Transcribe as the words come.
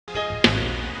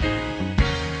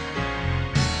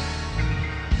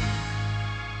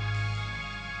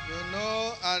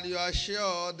And you are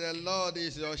sure the Lord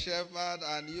is your shepherd,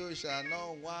 and you shall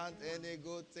not want any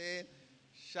good thing.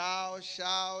 Shout,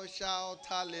 shout, shout,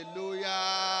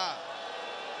 hallelujah.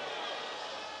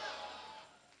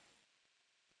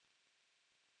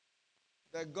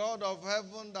 The God of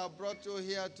heaven that brought you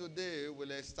here today will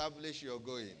establish your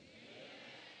going.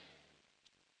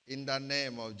 In the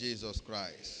name of Jesus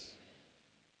Christ.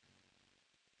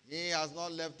 He has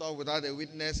not left us without a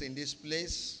witness in this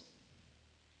place.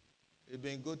 He's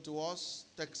been good to us.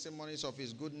 Testimonies of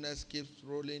his goodness keeps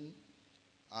rolling.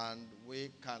 And we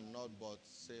cannot but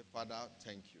say, Father,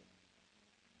 thank you.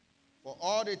 For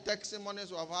all the testimonies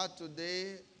we have had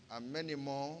today and many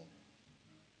more,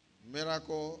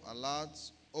 miracle,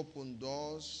 alerts, open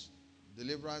doors,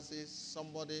 deliverances,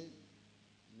 somebody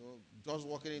just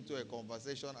walking into a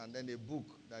conversation and then a book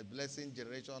that blessing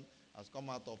generation has come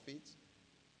out of it.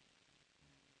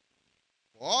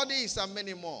 For all these and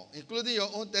many more, including your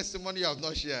own testimony you have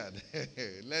not shared.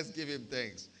 Let's give him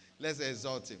thanks. Let's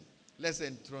exalt him. Let's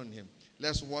enthrone him.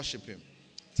 Let's worship him.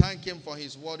 Thank him for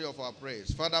his worthy of our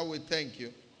praise. Father, we thank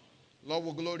you. Lord,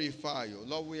 we glorify you.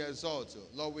 Lord, we exalt you.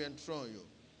 Lord, we enthrone you.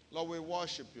 Lord, we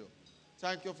worship you.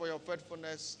 Thank you for your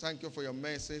faithfulness. Thank you for your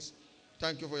mercies.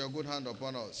 Thank you for your good hand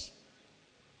upon us.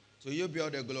 To you be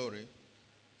all the glory.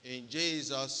 In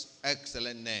Jesus'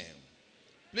 excellent name.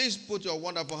 Please put your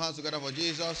wonderful hands together for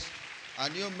Jesus.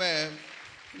 And you may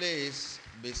please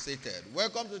be seated.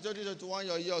 Welcome to 2021,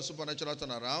 your year of supernatural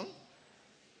turnaround.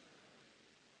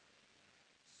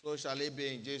 So shall it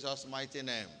be in Jesus' mighty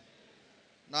name.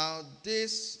 Now,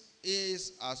 this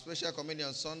is our special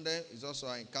communion Sunday. It's also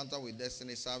our Encounter with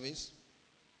Destiny service.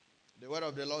 The word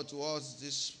of the Lord to us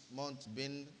this month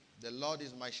being, the Lord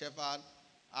is my shepherd,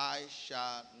 I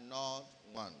shall not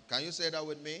want. Can you say that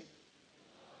with me?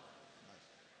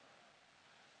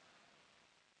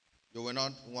 You will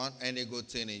not want any good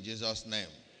thing in Jesus' name.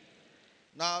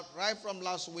 Now, right from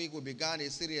last week, we began a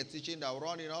series of teaching that will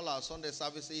run in all our Sunday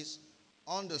services,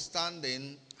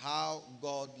 understanding how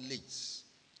God leads.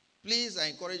 Please, I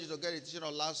encourage you to get a teaching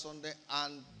on last Sunday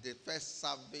and the first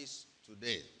service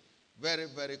today. Very,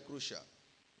 very crucial.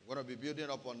 We're going to be building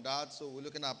up on that. So we're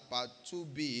looking at part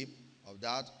 2B of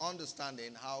that,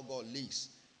 understanding how God leads.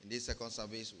 In this second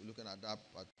service, we're looking at that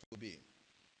part 2B.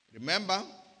 Remember,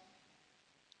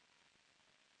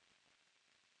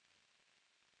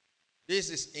 this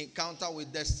is Encounter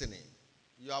with Destiny.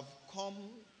 You have come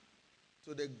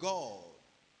to the God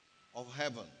of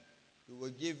heaven. He will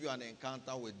give you an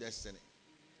encounter with destiny.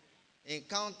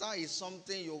 Encounter is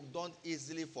something you don't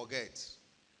easily forget.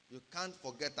 You can't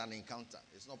forget an encounter.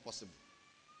 It's not possible.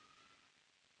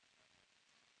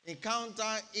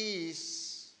 Encounter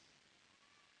is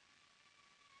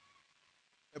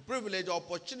a privilege,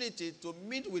 opportunity to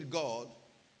meet with God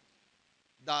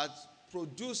that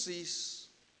produces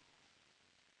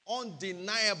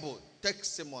undeniable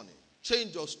testimony,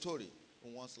 change of story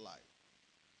in one's life.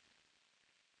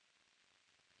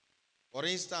 For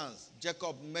instance,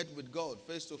 Jacob met with God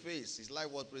face to face. His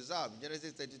life was preserved. In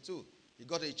Genesis 32, he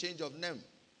got a change of name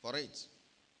for it.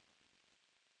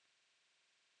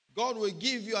 God will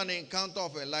give you an encounter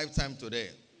of a lifetime today.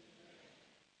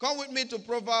 Come with me to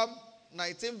Proverbs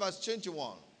 19 verse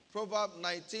 21. Proverbs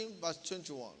 19 verse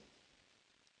 21.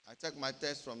 I take my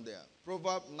text from there.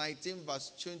 Proverbs 19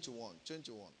 verse 21.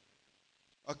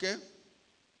 Okay?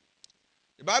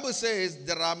 The Bible says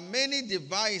there are many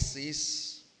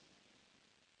devices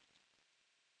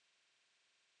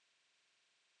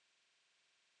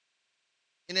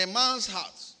in a man's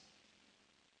heart.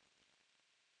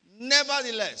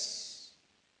 Nevertheless,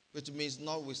 which means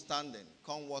notwithstanding,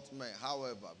 come what may,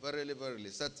 however, verily, verily,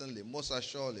 certainly, most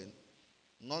assuredly,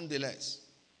 nonetheless,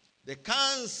 the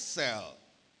counsel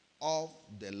of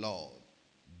the Lord,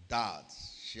 that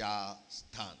shall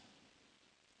stand.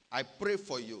 I pray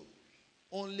for you.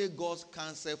 Only God's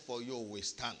counsel for you will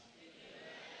stand.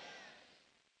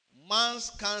 Man's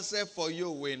counsel for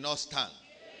you will not stand.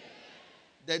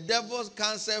 The devil's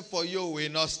counsel for you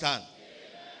will not stand.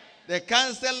 The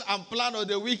counsel and plan of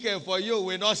the wicked for you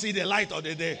will not see the light of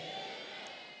the day.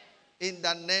 In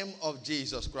the name of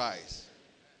Jesus Christ.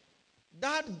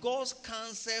 That God's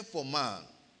counsel for man,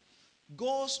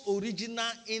 God's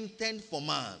original intent for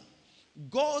man,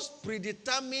 God's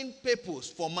predetermined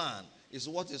purpose for man is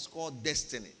what is called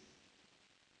destiny.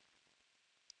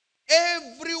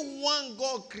 Everyone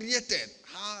God created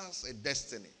has a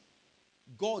destiny.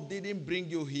 God didn't bring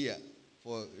you here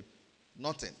for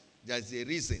nothing. There's a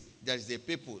reason. There's a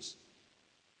purpose.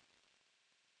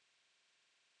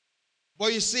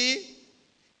 But you see,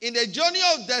 in the journey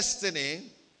of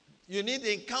destiny, you need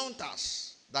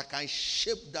encounters that can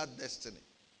shape that destiny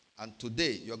And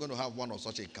today, you're going to have one of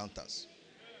such encounters.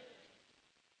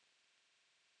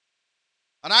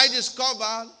 And I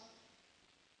discovered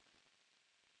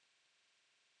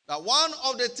that one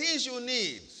of the things you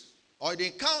need, or the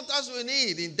encounters we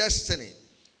need in destiny,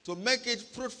 to make it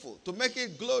fruitful, to make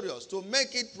it glorious, to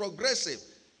make it progressive,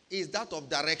 is that of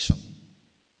direction.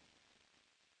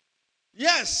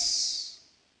 Yes,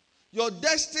 your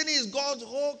destiny is God's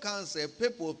whole counsel,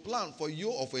 people plan for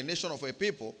you, of a nation, of a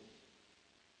people.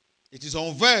 It is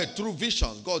unveiled through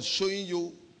visions, God showing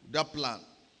you that plan.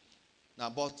 Now,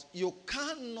 but you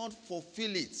cannot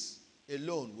fulfill it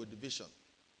alone with the vision.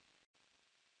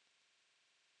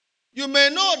 You may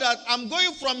know that I'm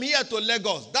going from here to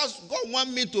Lagos. That's God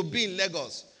wants me to be in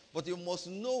Lagos. But you must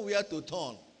know where to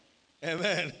turn.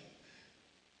 Amen.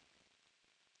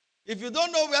 If you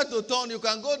don't know where to turn, you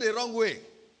can go the wrong way.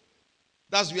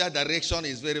 That's where direction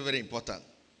is very, very important.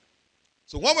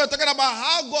 So when we're talking about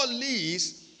how God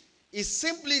leads, is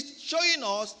simply showing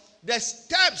us the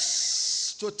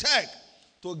steps to take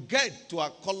to get to a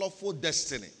colorful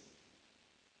destiny.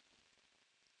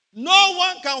 No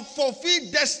one can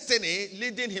fulfill destiny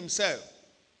leading himself.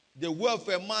 The way of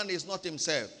a man is not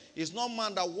himself. It's not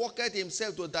man that walketh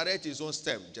himself to direct his own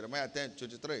step. Jeremiah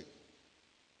 10:23.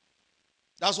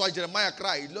 That's why Jeremiah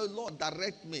cried, Lord,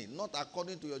 direct me, not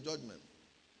according to your judgment.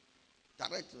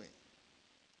 Direct me.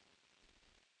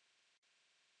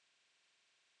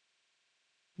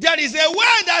 There is a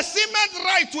way that seemeth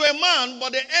right to a man,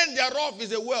 but the end thereof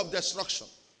is a way of destruction.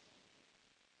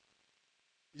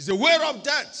 It's a way of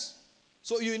death.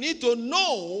 So you need to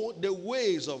know the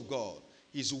ways of God.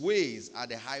 His ways are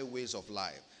the highways of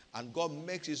life. And God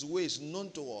makes his ways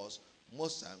known to us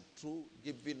most time through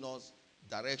giving us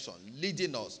direction,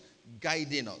 leading us,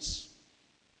 guiding us.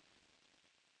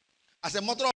 As a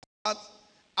matter of fact,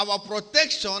 our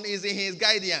protection is in his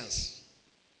guidance.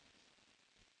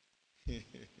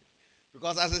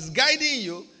 Because as it's guiding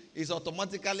you, it's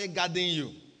automatically guarding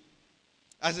you.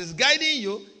 As it's guiding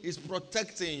you, it's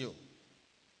protecting you.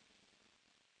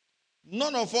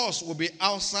 None of us will be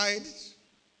outside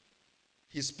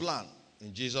his plan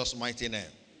in Jesus' mighty name.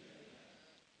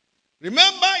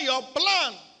 Remember, your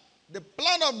plan, the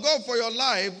plan of God for your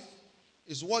life,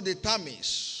 is what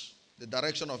determines the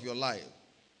direction of your life.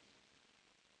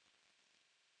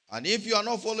 And if you are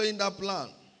not following that plan,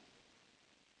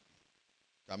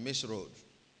 you can miss road.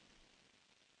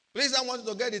 Please, I want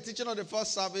you to get the teaching of the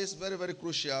first service, very, very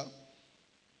crucial.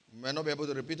 We may not be able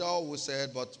to repeat all we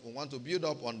said, but we want to build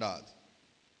up on that.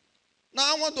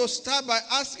 Now, I want to start by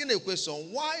asking a question.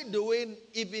 Why do we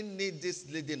even need this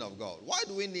leading of God? Why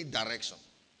do we need direction?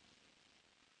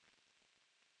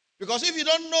 Because if you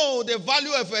don't know the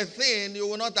value of a thing, you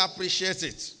will not appreciate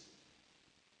it.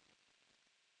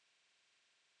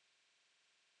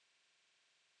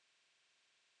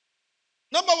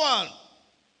 Number one,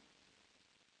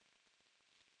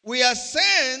 we are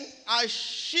sent as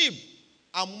sheep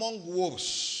among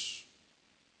wolves.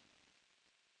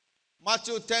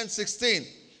 Matthew 10:16.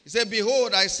 He said,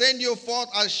 behold, I send you forth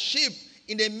as sheep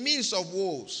in the midst of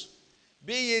wolves.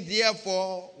 Be ye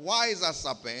therefore wise as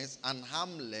serpents and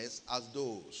harmless as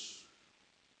doves.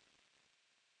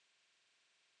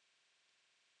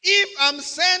 If I'm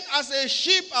sent as a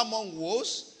sheep among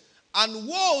wolves, and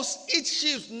wolves eat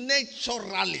sheep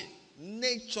naturally.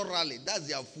 Naturally, that's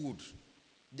their food.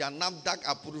 Their NAFDAC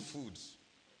approved food.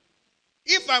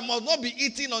 If I must not be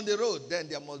eating on the road, then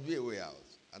there must be a way out.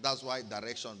 And that's why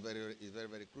direction is very,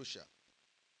 very crucial.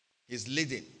 He's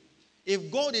leading.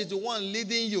 If God is the one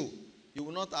leading you, you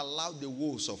will not allow the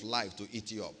wolves of life to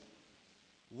eat you up.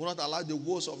 You will not allow the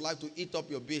wolves of life to eat up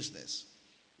your business.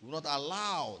 You will not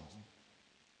allow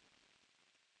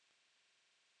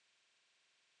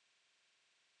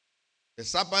the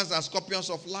serpents and scorpions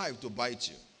of life to bite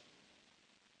you.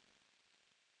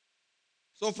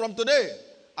 So from today,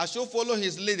 as you follow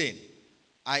his leading,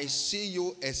 I see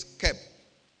you escape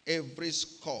every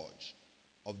scourge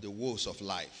of the wolves of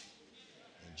life.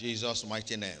 In Jesus'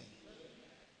 mighty name.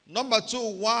 Number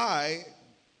two, why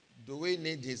do we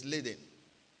need his leading?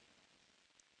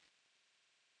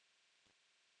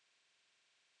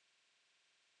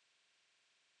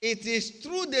 It is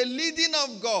through the leading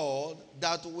of God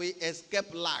that we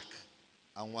escape lack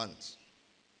and want.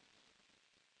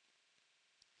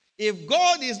 If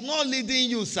God is not leading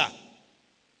you, sir,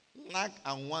 lack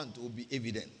and want will be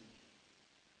evident.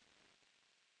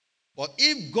 But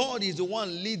if God is the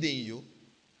one leading you,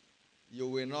 you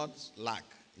will not lack,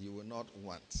 you will not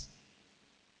want.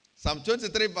 Psalm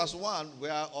 23 verse 1,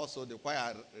 where also the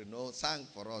choir sang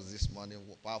for us this morning,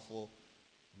 powerful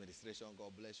administration.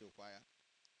 God bless you, choir.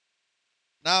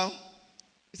 Now,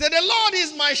 he said, the Lord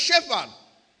is my shepherd.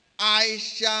 I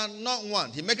shall not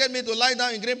want. He maketh me to lie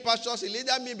down in green pastures. He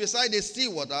leadeth me beside the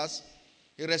still waters.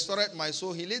 He restored my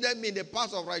soul. He leadeth me in the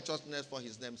paths of righteousness for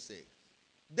his name's sake.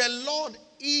 The Lord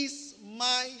is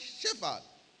my shepherd.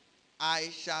 I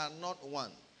shall not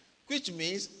want. Which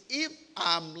means if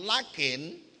I'm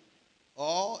lacking,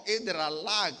 or if there are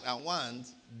lack and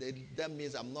wants, that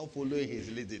means I'm not following his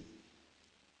leading.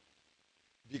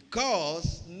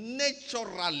 Because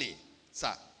naturally,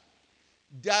 sir,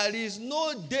 there is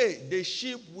no day the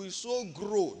sheep will so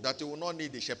grow that it will not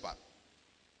need the shepherd.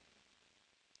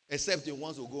 Except he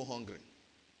wants to go hungry.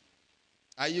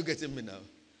 Are you getting me now?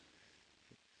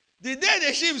 The day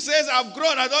the sheep says, I've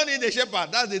grown, I don't need the shepherd,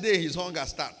 that's the day his hunger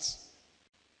starts.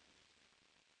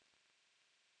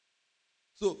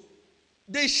 So,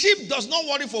 the sheep does not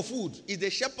worry for food. It's the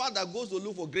shepherd that goes to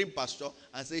look for green pasture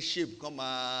and says, sheep, come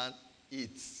and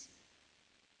eat.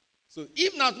 So,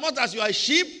 if not much as you are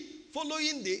sheep,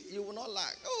 following you will not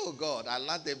lack. Oh God, I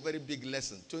learned a very big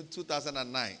lesson.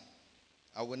 2009.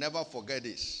 I will never forget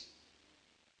this.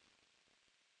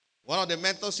 One of the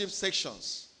mentorship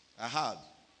sections I had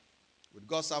with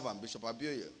God's servant, Bishop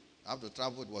Abioye. I have to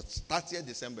travel. It was 30th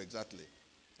December exactly.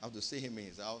 I have to see him in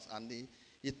his house. And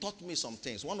he taught me some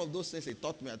things. One of those things he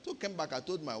taught me, came back, I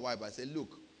told my wife, I said,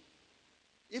 look,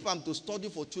 if I'm to study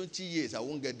for 20 years, I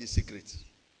won't get this secret.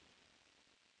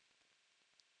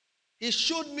 He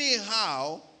showed me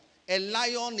how a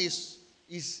lion is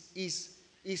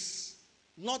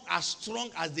not as strong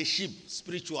as the sheep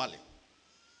spiritually.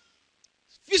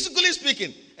 Physically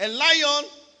speaking, a lion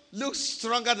looks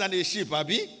stronger than a sheep,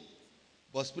 Abi.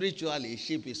 But spiritually, a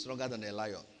sheep is stronger than a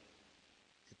lion.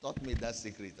 He taught me that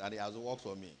secret, and it has worked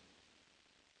for me.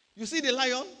 You see the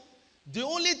lion? The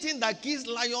only thing that kills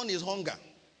lion is hunger.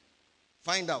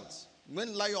 Find out.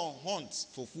 When lion hunts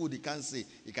for food, he can't see,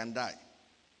 he can die.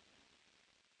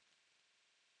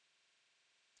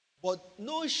 But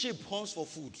no sheep hunts for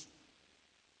food.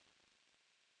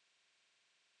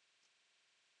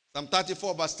 Psalm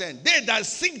 34 verse 10. They that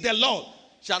seek the Lord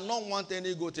shall not want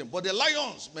any good thing. But the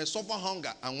lions may suffer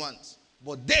hunger and want.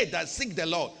 But they that seek the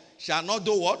Lord shall not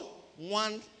do what?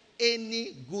 Want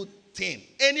any good thing.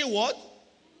 Any what?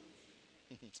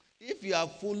 If you are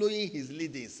following his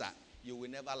leading, sir, you will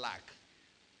never lack.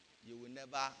 You will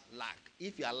never lack.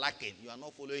 If you are lacking, you are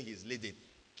not following his leading.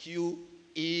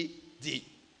 QED.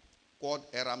 Quod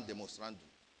eram demonstrandum.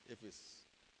 If it's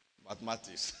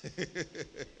mathematics.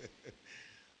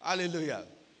 Hallelujah.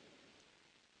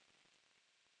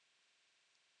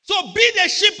 So be the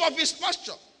sheep of his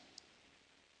pasture.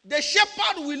 The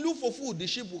shepherd will look for food. The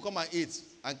sheep will come and eat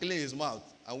and clean his mouth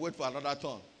and wait for another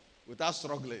turn without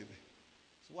struggling.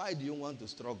 So why do you want to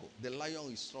struggle? The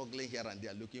lion is struggling here and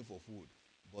there looking for food.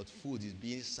 But food is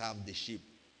being served the sheep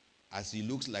as he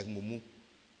looks like mumu,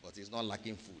 but he's not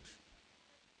lacking food.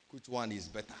 Which one is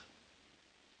better?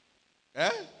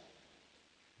 Eh?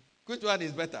 Which one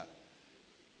is better?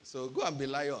 So go and be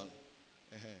lion.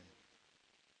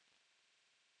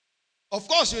 Of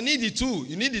course, you need the two.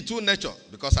 You need the two nature.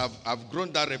 Because I've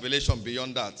grown that revelation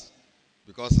beyond that.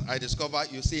 Because I discovered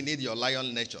you see, you need your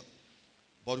lion nature.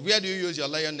 But where do you use your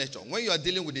lion nature? When you are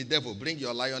dealing with the devil, bring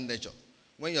your lion nature.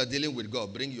 When you are dealing with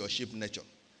God, bring your sheep nature.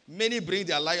 Many bring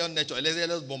their lion nature.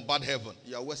 Let's bombard heaven.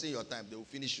 You are wasting your time. They will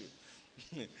finish you.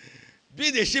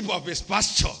 Be the sheep of his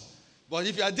pasture. But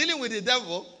if you are dealing with the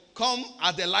devil, come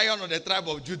as the lion of the tribe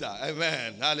of Judah.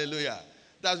 Amen. Hallelujah.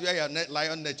 That's where your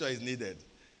lion nature is needed.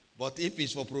 But if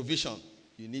it's for provision,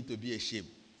 you need to be a sheep,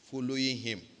 following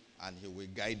him, and he will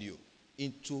guide you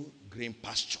into green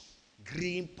pasture.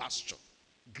 Green pasture.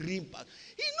 Green pasture.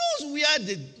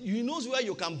 He knows where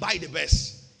you can buy the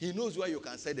best. He knows where you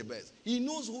can sell the best. He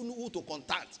knows who to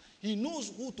contact. He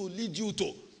knows who to lead you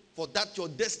to for that your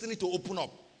destiny to open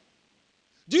up.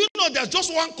 Do you know there's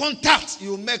just one contact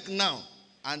you make now,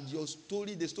 and your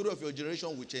story, the story of your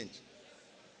generation will change.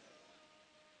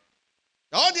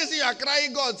 All this you are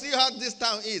crying, God, see how this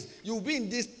town is. You'll be in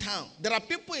this town. There are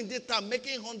people in this town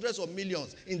making hundreds of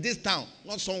millions in this town,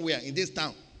 not somewhere, in this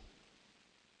town.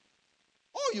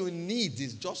 All you need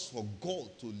is just for God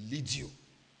to lead you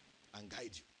and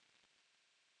guide you.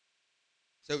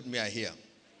 Say with me, I hear.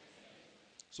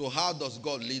 So how does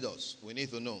God lead us? We need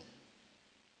to know.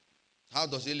 How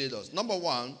does he lead us? Number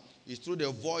one is through the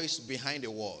voice behind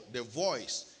the word. The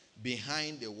voice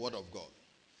behind the word of God.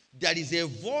 There is a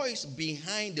voice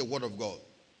behind the word of God.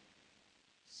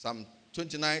 Psalm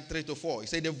 29, 3-4. He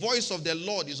said, the voice of the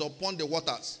Lord is upon the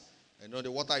waters. You know,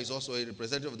 the water is also a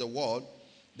representative of the word.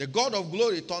 The God of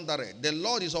glory thundereth. The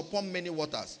Lord is upon many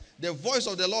waters. The voice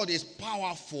of the Lord is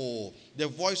powerful. The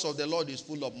voice of the Lord is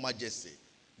full of majesty.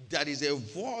 There is a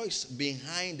voice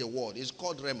behind the word. It's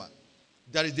called Rhema.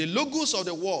 There is the logos of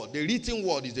the word. The written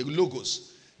word is the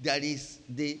logos. There is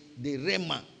the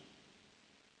rhema.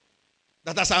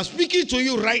 That as I'm speaking to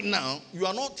you right now, you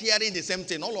are not hearing the same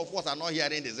thing. All of us are not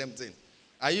hearing the same thing.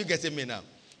 Are you getting me now?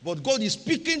 But God is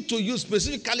speaking to you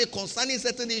specifically concerning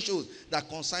certain issues that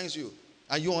concerns you.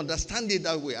 And you understand it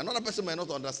that way. Another person may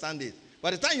not understand it.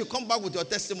 By the time you come back with your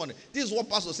testimony, this is what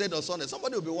Pastor said on Sunday.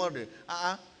 Somebody will be wondering,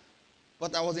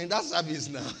 but I was in that service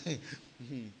now.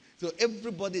 So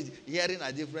everybody is hearing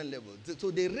at different levels. So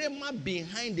the rhema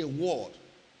behind the word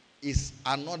is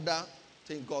another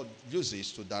thing God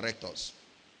uses to direct us.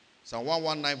 Psalm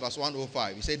 119 verse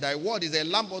 105. He said, thy word is a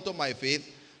lamp unto my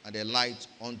faith and a light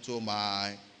unto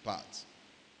my path.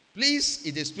 Please,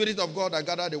 it's the Spirit of God that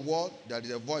gathered the word. There is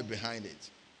a voice behind it.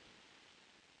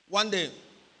 One day,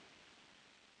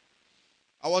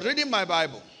 I was reading my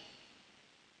Bible.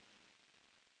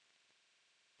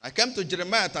 I came to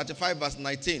Jeremiah 35 verse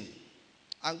 19.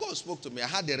 And God spoke to me. I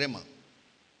had the rhema.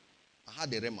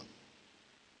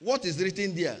 What is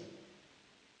written there?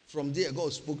 From there,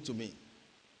 God spoke to me.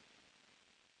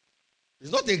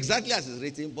 It's not exactly as it's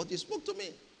written, but He spoke to me.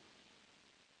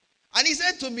 And He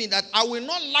said to me that I will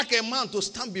not lack a man to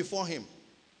stand before Him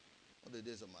all the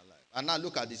days of my life. And now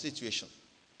look at the situation.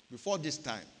 Before this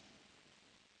time,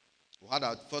 we had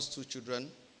our first two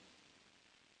children.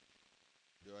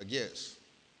 They were girls.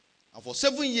 And for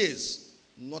 7 years,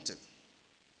 nothing.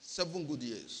 7 good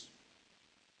years.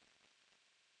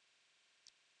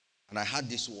 And I had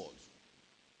this word.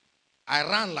 I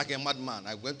ran like a madman.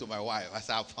 I went to my wife. I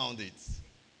said, I found it.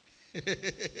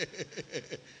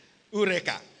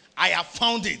 Eureka. I have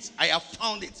found it. I have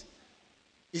found it.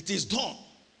 It is done.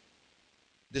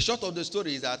 The short of the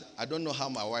story is that I don't know how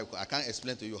my wife, I can't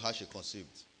explain to you how she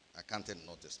conceived. I can't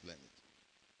not explain it.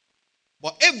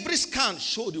 But every scan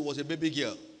showed it was a baby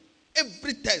girl.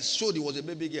 Every test showed it was a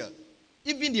baby girl.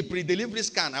 Even the pre-delivery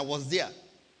scan, I was there.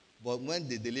 But when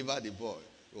they delivered the boy,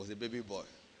 it was a baby boy.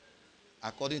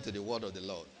 According to the word of the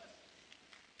Lord.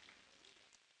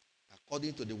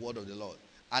 According to the word of the Lord.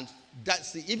 And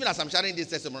that's even as I'm sharing this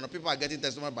testimony, people are getting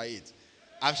testimony by it.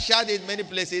 I've shared it many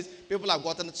places. People have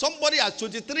gotten, somebody at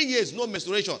 23 years, no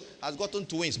menstruation, has gotten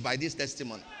twins by this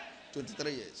testimony.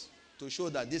 23 years. To show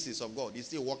that this is of God. It's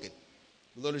still working.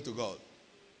 Glory to God.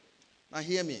 Now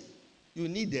hear me. You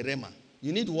need the rhema.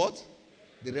 You need what?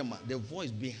 The rhema. The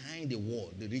voice behind the word.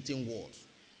 The written word.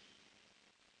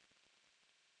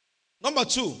 Number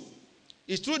 2.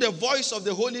 Is through the voice of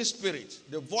the Holy Spirit.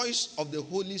 The voice of the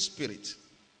Holy Spirit.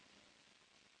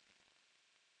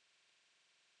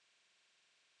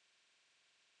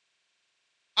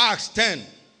 Acts 10,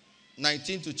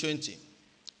 19 to 20.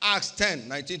 Acts 10,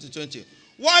 19 to 20.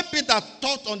 While Peter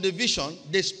thought on the vision,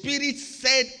 the Spirit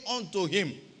said unto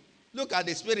him. Look at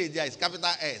the Spirit there. It's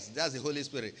capital S. That's the Holy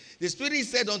Spirit. The Spirit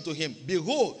said unto him,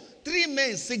 behold, 3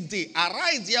 men seek thee.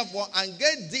 Arise therefore and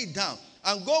get thee down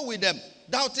and go with them,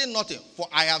 doubting nothing, for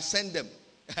I have sent them.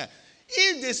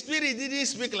 If the Spirit didn't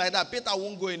speak like that, Peter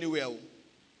won't go anywhere.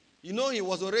 You know, he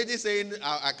was already saying,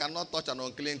 I cannot touch an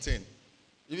unclean thing.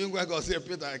 Even when God said,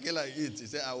 Peter, I can't eat, he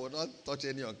said, I will not touch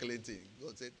any unclean thing.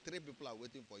 God said, 3 people are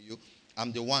waiting for you.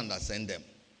 I'm the one that sent them.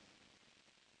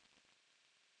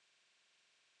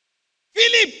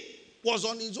 Philip was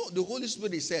on his own. The Holy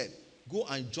Spirit said, go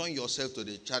and join yourself to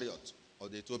the chariot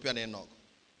of the Ethiopian eunuch.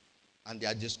 And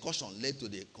their discussion led to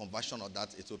the conversion of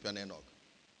that Ethiopian eunuch.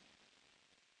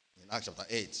 In Acts chapter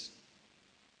 8.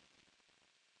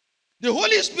 The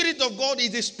Holy Spirit of God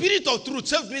is the Spirit of truth.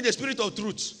 Tell me the Spirit of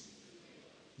truth.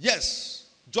 Yes.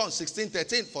 John 16,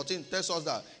 13, 14 tells us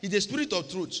that. He's the Spirit of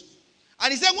truth.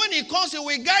 And he said when he comes, he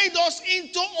will guide us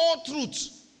into all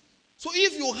truth. So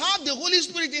if you have the Holy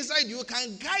Spirit inside you,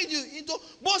 can guide you into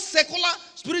both secular,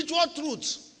 spiritual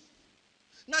truths.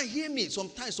 Now hear me.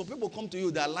 Sometimes some people come to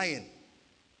you, they're lying.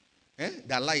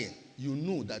 They're lying. You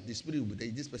know that the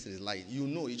Spirit, this person is lying. You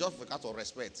know, you just forgot to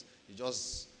respect. You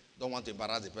just don't want to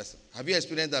embarrass the person. Have you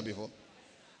experienced that before?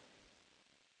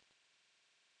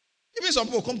 Even some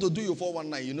people come to do you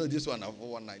 419, you know this one is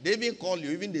 419. They even call you,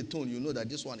 even the tone, you know that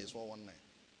this one is 419.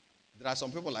 There are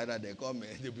some people like that, they call me.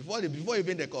 Before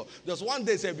even they call. Just one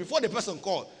day, say, before the person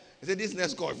called, he said, this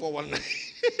next call is 419.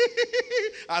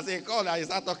 As he called, I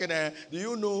start talking, do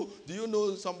you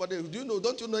know somebody,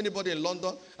 don't you know anybody in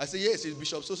London? I say, yes, it's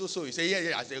Bishop so. He said,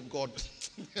 yeah. I said, God.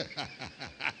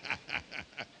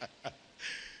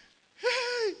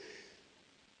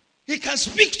 He can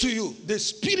speak to you. The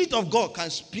Spirit of God can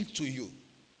speak to you.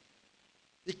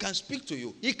 He can speak to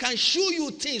you. He can show you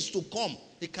things to come.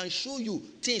 He can show you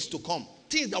things to come.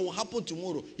 Things that will happen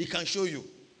tomorrow. He can show you.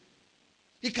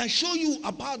 He can show you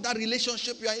about that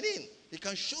relationship you are in. He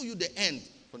can show you the end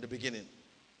from the beginning.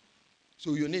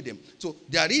 So you need him. So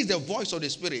there is the voice of the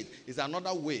Spirit. It's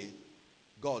another way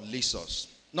God leads us.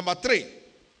 Number 3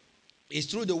 is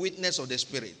through the witness of the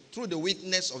Spirit. Through the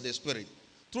witness of the Spirit.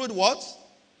 Through the what?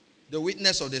 The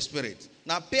witness of the Spirit.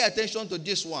 Now pay attention to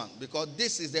this one, because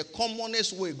this is the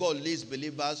commonest way God leads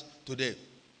believers today.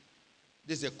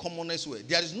 This is the commonest way.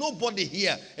 There is nobody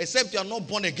here except you are not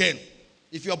born again.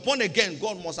 If you are born again,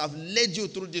 God must have led you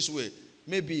through this way.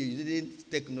 Maybe you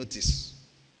didn't take notice.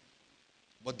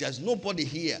 But there's nobody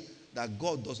here that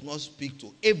God does not speak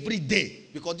to every day,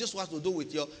 because this has to do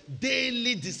with your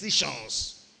daily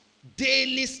decisions,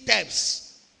 daily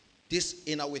steps, this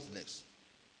inner witness.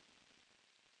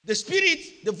 The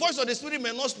Spirit, the voice of the Spirit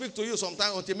may not speak to you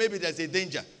sometimes until maybe there's a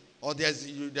danger or there's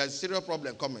a serious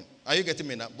problem coming. Are you getting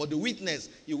me now? But the witness,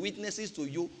 he witnesses to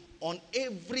you on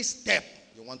every step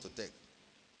you want to take.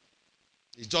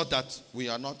 It's just that we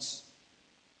are not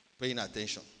paying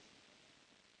attention.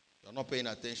 You're not paying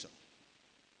attention.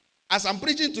 As I'm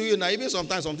preaching to you now, even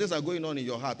sometimes some things are going on in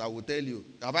your heart, I will tell you.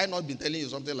 Have I not been telling you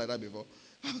something like that before?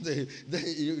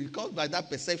 It comes by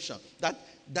that perception,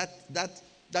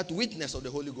 that witness of the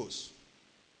Holy Ghost.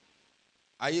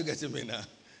 Are you getting me now?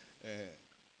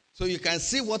 So you can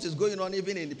see what is going on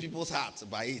even in the people's hearts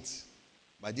by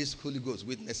this Holy Ghost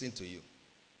witnessing to you.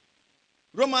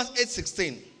 Romans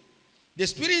 8:16. The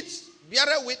Spirit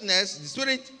beareth witness, the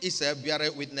Spirit itself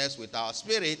beareth witness with our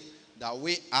spirit that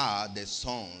we are the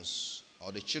sons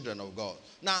or the children of God.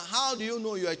 Now, how do you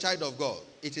know you are a child of God?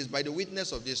 It is by the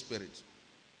witness of this Spirit.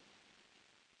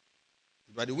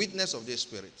 By the witness of this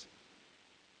Spirit.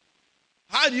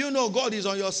 How do you know God is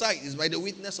on your side? It's by the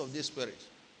witness of this Spirit.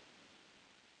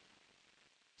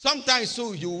 Sometimes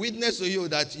so you witness to you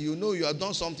that you know you have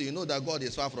done something, you know that God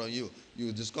is far from you.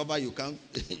 You discover you can't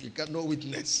no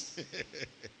witness.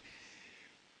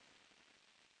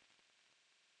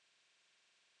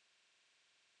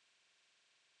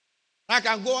 I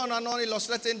can go on and on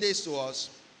illustrating this to us.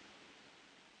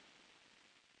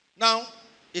 Now,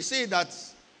 you see that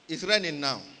it's raining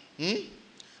now.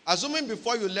 Assuming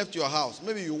before you left your house,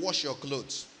 maybe you wash your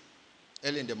clothes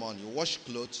early in the morning. You wash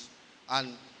clothes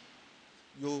and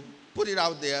you put it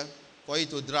out there for it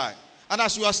to dry. And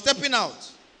as you are stepping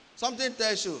out, something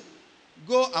tells you,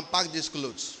 go and pack these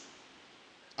clothes.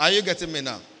 Are you getting me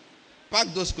now? Pack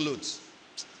those clothes.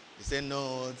 You say,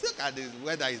 no, look at this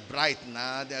weather is bright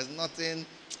now. There's nothing,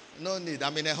 no need.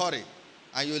 I'm in a hurry.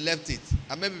 And you left it.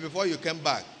 And maybe before you came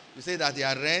back, you say that it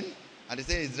had rained, and they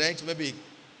say it's drenched, maybe it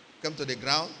came to the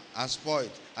ground and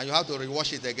spoiled. And you have to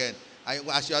rewash it again. And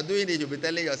as you are doing it, you'll be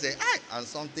telling yourself, and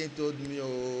something told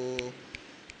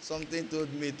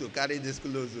me to carry this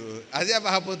clothes. Has it ever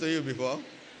happened to you before?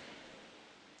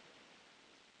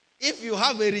 If you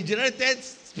have a regenerated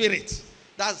spirit,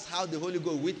 that's how the Holy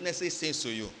Ghost witnesses things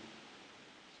to you.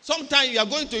 Sometimes you are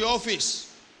going to your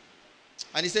office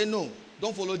and he say, no,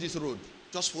 don't follow this road.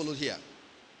 Just follow here.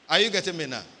 Are you getting me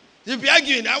now? You'll be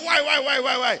arguing.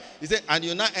 Why? He said, and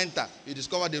you now enter. You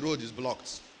discover the road is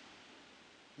blocked.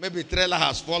 Maybe a trailer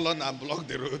has fallen and blocked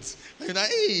the road. And you're like,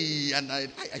 hey, and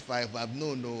if I have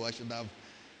known, I should have.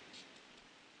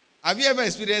 Have you ever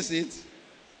experienced it?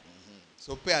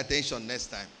 So pay attention next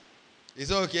time.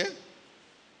 Is it okay?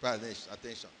 Pay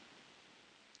attention.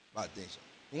 Pay attention.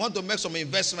 You want to make some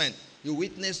investment. You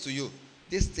witness to you.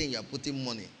 This thing you are putting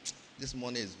money. This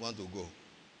money is going to go. You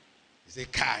say,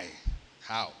 Kai,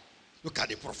 how? Look at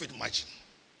the profit margin.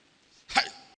 Hi.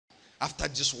 After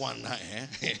just one night,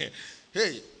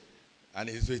 hey. And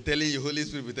he's telling you, Holy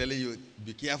Spirit will telling you,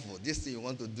 be careful. This thing you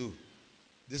want to do,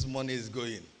 this money is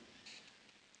going.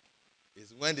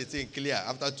 It's when the thing clear,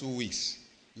 after 2 weeks,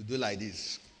 you do like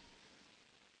this.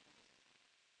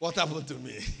 What happened to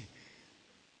me?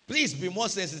 Please be more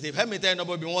sensitive. Help me tell you,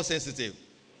 nobody be more sensitive.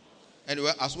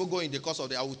 Anyway, as we go in the course of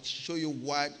the, I will show you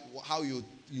how you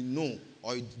know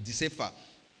or you decipher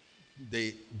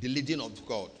the leading of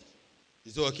God.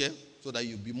 Is it okay? So that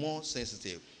you be more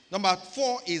sensitive. Number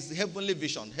 4 is heavenly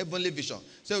vision. Heavenly vision.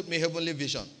 Say with me, heavenly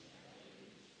vision.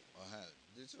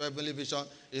 This heavenly vision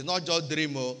is not just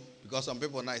dream, because some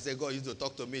people now say, God used to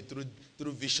talk to me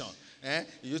through vision.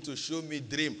 He used to show me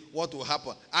dream. What will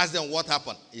happen? Ask them what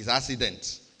happened. It's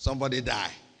accident. Somebody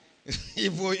die.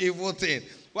 evil thing.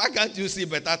 Why can't you see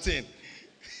better thing?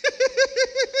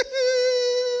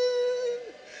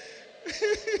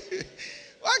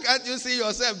 Why can't you see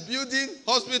yourself building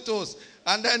hospitals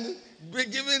and then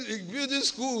building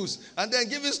schools and then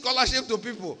giving scholarship to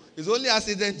people? It's only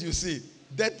accident you see.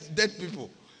 Dead people.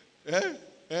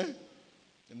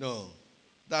 No.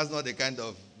 That's not the kind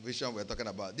of vision we're talking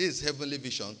about. This is heavenly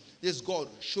vision. This is God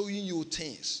showing you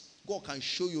things. God can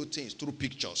show you things through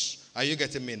pictures. Are you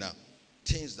getting me now?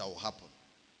 Things that will happen.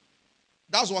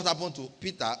 That's what happened to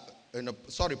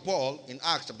Paul in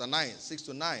Acts chapter 9, 6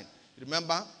 to 9.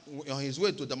 Remember, on his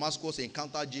way to Damascus, he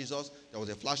encountered Jesus. There was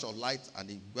a flash of light, and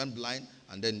he went blind.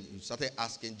 And then he started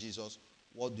asking Jesus,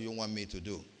 what do you want me to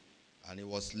do? And he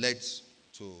was led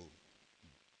to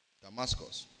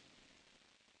Damascus.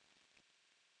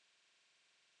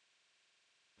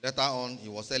 Later on, he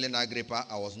was telling Agrippa,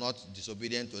 I was not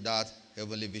disobedient to that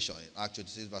heavenly vision. In Acts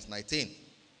 26, verse 19.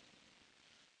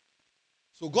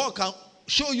 So God can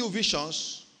show you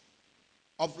visions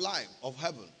of life, of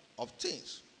heaven, of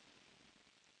things.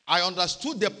 I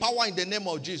understood the power in the name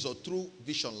of Jesus through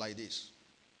vision like this.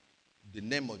 The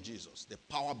name of Jesus, the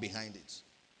power behind it.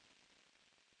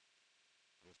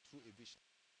 It was through a vision.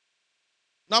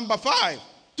 Number 5,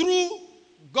 through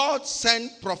God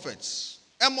sent prophets.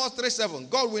 Amos 3:7.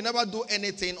 God will never do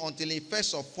anything until he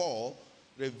first of all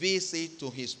reveals it to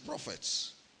his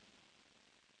prophets.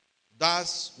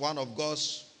 That's one of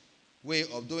God's way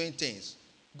of doing things.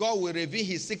 God will reveal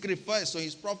his secret first to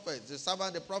his prophets, the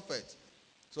servant, the prophet,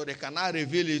 so they cannot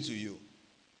reveal it to you.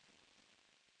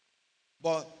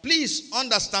 But please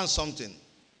understand something.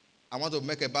 I want to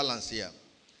make a balance here.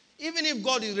 Even if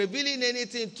God is revealing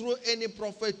anything through any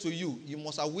prophet to you, you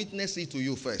must have witnessed it to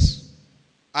you first.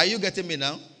 Are you getting me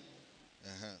now?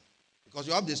 Because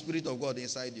you have the Spirit of God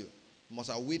inside you. You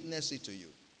must have witnessed it to you.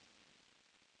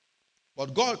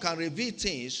 But God can reveal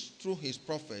things through his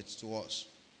prophets to us.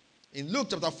 In Luke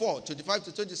chapter 4, 25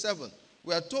 to 27,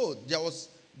 we are told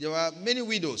there were many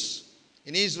widows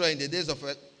in Israel in the days of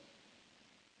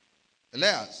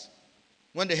Elias,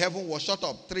 when the heaven was shut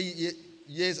up 3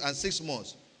 years and 6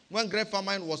 months, when great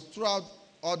famine was throughout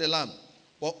all the land.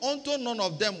 But unto none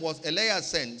of them was Elias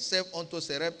sent, save unto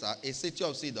Sarepta, a city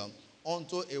of Sidon,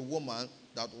 unto a woman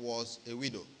that was a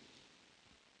widow.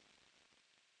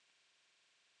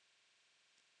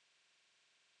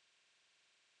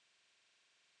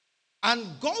 And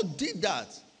God did that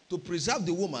to preserve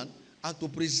the woman and to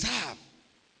preserve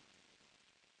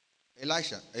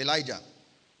Elijah.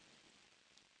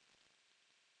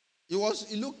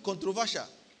 It looked controversial.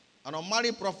 An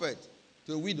unmarried prophet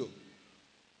to a widow.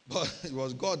 But it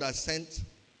was God that sent.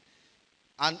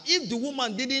 And if the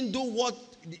woman didn't do what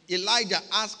Elijah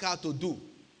asked her to do,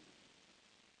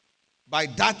 by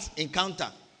that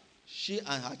encounter, she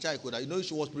and her child could have,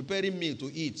 she was preparing meal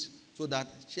to eat so that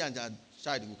she and her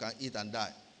child can eat and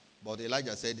die. But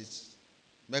Elijah said,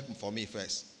 make for me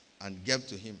first, and gave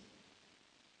to him.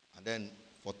 And then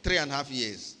for 3.5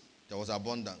 years, there was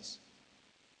abundance.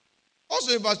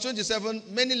 Also in verse 27,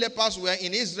 many lepers were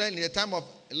in Israel in the time of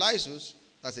Elisha,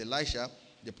 that's Elisha,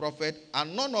 the prophet,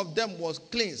 and none of them was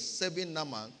cleansed, saving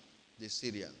Naaman, the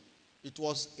Syrian. It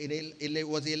was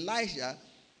Elisha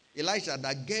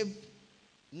that gave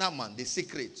Naaman the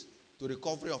secret to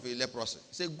recovery of a leprosy.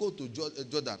 He said, go to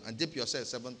Jordan and dip yourself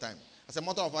 7 times. As a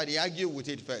matter of fact, he argued with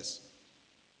it first.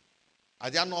 Are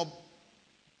there no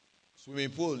swimming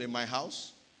pool in my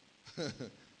house?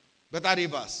 Better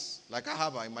rivers, like I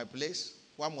have in my place.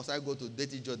 Why must I go to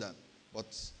dirty Jordan? But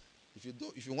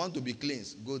if you want to be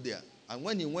cleansed, go there. And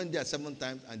when he went there 7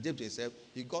 times and dipped himself,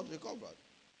 he got recovered.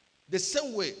 The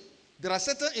same way, there are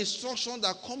certain instructions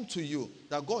that come to you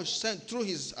that God sent through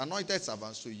his anointed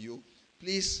servants to you.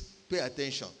 Please pay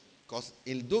attention, because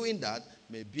in doing that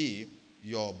may be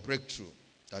your breakthrough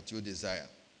that you desire.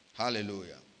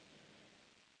 Hallelujah.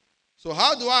 So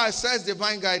how do I assess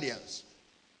divine guidance?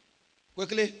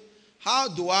 Quickly, how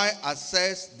do I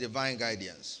assess divine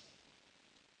guidance?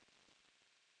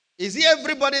 Is it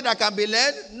everybody that can be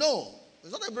led? No,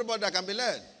 it's not everybody that can be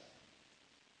led.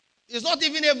 It's not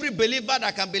even every believer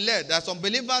that can be led. There are some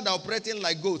believers that are operating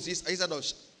like goats instead of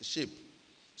sheep.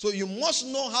 So you must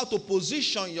know how to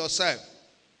position yourself.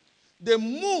 The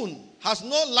moon has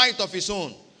no light of its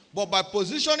own, but by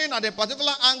positioning at a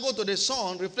particular angle to the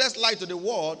sun, reflects light to the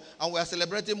world, and we are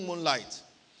celebrating moonlight.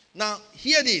 Now,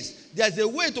 hear this. There's a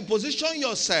way to position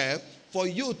yourself for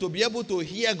you to be able to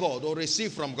hear God or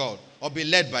receive from God or be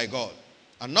led by God.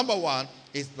 And number 1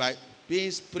 is by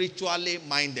being spiritually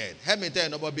minded. Help me tell you,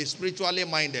 nobody, be spiritually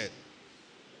minded.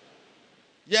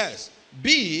 Yes,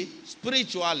 be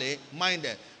spiritually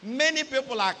minded. Many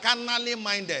people are carnally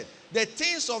minded. The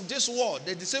things of this world,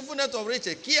 the deceitfulness of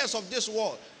riches, cares of this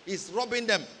world is robbing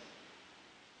them.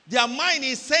 Their mind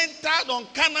is centered on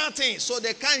carnal things, so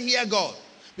they can't hear God.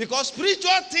 Because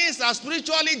spiritual things are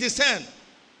spiritually discerned.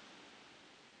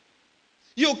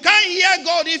 You can't hear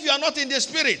God if you are not in the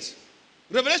spirit.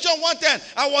 Revelation 1:10,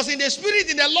 I was in the spirit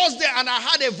in the Lord's day and I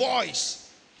heard a voice.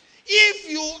 If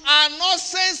you are not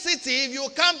sensitive, you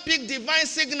can't pick divine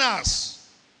signals.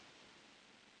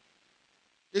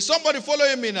 Is somebody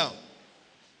following me now?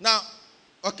 Now,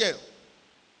 okay.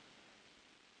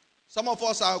 Some of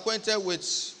us are acquainted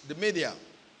with the media.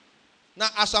 Now,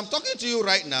 as I'm talking to you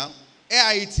right now,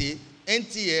 AIT,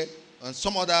 NTA, and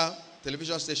some other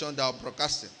television stations that are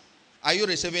broadcasting, are you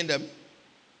receiving them?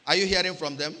 Are you hearing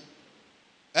from them?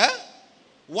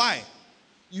 Why?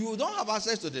 You don't have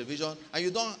access to television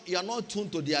and you are not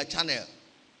tuned to their channel.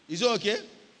 Is it okay?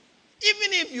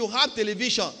 Even if you have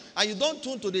television and you don't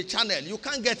tune to the channel, you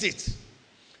can't get it.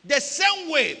 The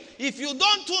same way, if you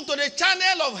don't tune to the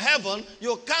channel of heaven,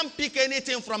 you can't pick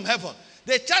anything from heaven.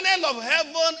 The channel of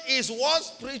heaven is what?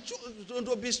 Spiritual,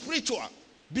 to be spiritual.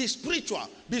 Be spiritual.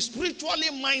 Be spiritually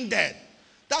minded.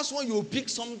 That's when you pick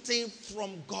something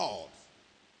from God.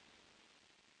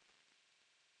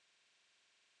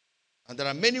 And there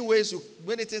are many ways,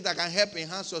 many things that can help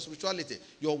enhance your spirituality.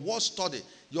 Your word study,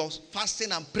 your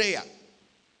fasting and prayer.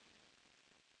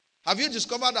 Have you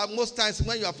discovered that most times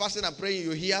when you are fasting and praying,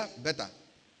 you hear better?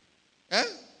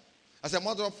 As a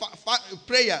matter of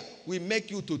prayer will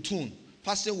make you to tune.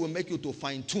 Fasting will make you to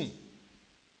fine tune.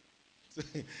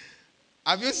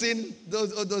 Have you seen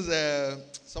those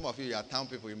some of you are town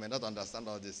people, you may not understand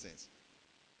all these things.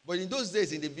 But in those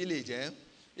days in the village,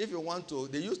 if you want to,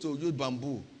 they used to use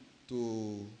bamboo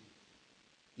to,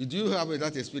 do you have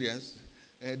that experience?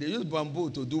 They use bamboo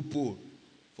to do pole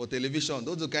for television.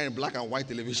 Those are kind of black and white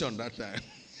television that time.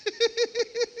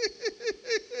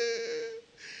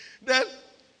 Then,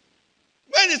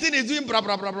 when the thing is doing blah,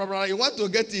 blah, blah, blah, blah, you want to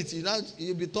get it,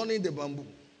 you'll be turning the bamboo.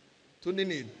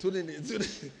 Tuning it.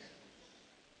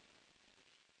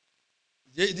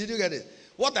 Did you get it?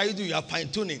 What are you doing? You are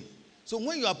fine-tuning. So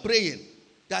when you are praying,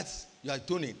 that's you are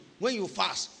tuning. When you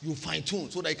fast, you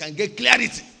fine-tune so that you can get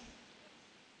clarity.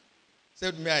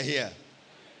 Say me I hear.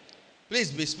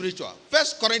 Please be spiritual. 1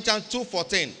 Corinthians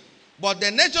 2:14. But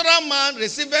the natural man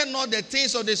receiveth not the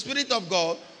things of the Spirit of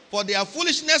God, for they are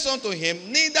foolishness unto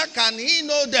him, neither can he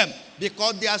know them,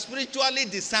 because they are spiritually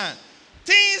discerned.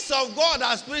 Things of God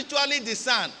are spiritually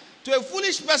discerned. To a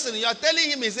foolish person, you are telling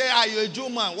him, he say, you're a Jew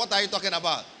man. What are you talking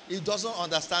about? He doesn't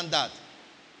understand that.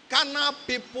 Carnal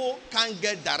people can't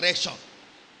get direction.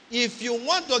 If you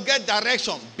want to get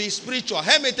direction, be spiritual.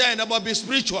 Help me tell you about be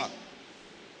spiritual.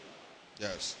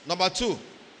 Yes. Number 2,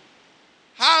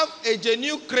 have a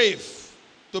genuine crave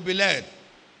to be led.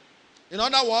 In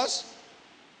other words,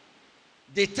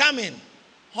 determine,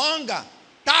 hunger,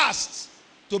 thirst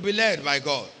to be led by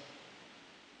God.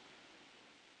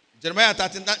 Jeremiah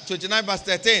 29 verse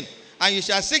 13. And you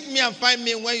shall seek me and find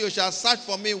me when you shall search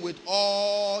for me with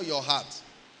all your heart.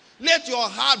 Let your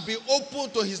heart be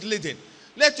open to his leading.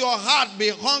 Let your heart be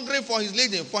hungry for his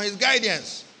leading, for his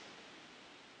guidance.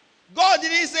 God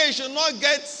didn't say you should not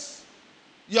get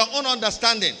your own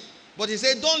understanding. But he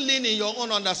said don't lean in your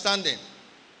own understanding.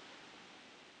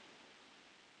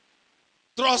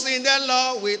 Trust in the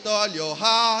Lord with all your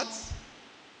heart.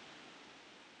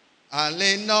 And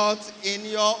lean not in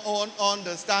your own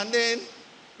understanding.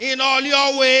 In all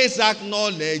your ways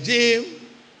acknowledge him.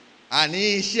 And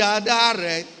he shall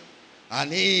direct.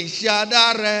 And he shall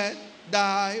direct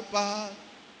thy path.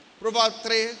 Proverbs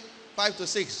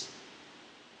 3:5-6.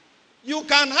 You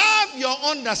can have your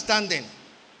understanding.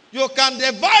 You can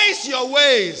devise your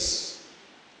ways.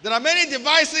 There are many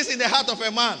devices in the heart of a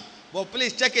man. But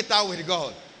please check it out with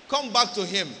God. Come back to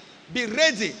him. Be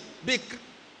ready. Be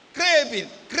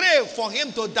crave for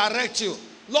him to direct you.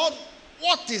 Lord,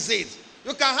 what is it?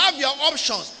 You can have your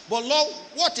options, but Lord,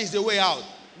 what is the way out?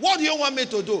 What do you want me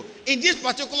to do in this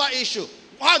particular issue?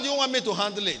 How do you want me to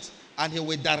handle it? And he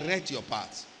will direct your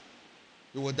path.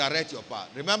 He will direct your path.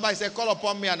 Remember, he said, call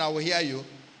upon me and I will hear you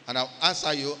and I will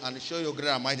answer you and show you great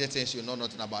and mighty things you know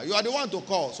nothing about. You are the one to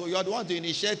call, so you are the one to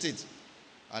initiate it.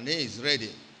 And he is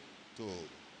ready to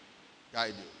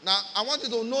guide you. Now, I want you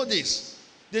to know this.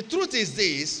 The truth is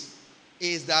this,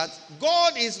 is that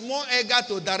God is more eager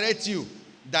to direct you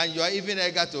than you are even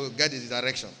eager to get his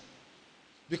direction.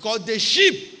 Because the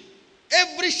sheep,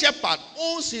 every shepherd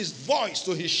owns his voice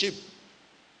to his sheep.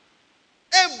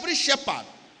 Every shepherd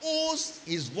owns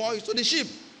his voice to the sheep.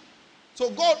 So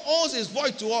God owns his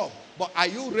voice to all. But are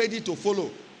you ready to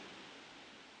follow?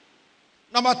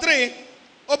 Number 3,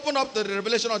 open up to the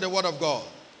revelation of the word of God.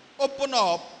 Open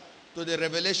up to the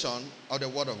revelation of the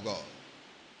word of God.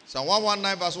 Psalm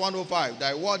 119 verse 105.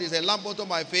 Thy word is a lamp unto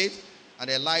my feet and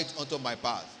a light unto my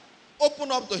path.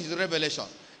 Open up to his revelation.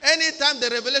 Anytime the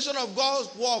revelation of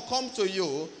God's word comes to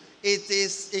you,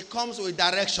 it comes with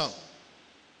direction.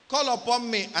 Call upon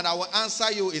me and I will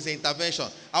answer you is intervention.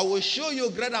 I will show you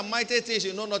great and mighty things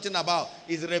you know nothing about.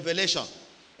 Is revelation.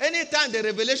 Anytime the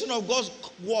revelation of God's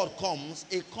word comes,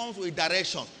 it comes with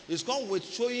direction. It comes with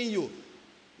showing you.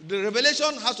 The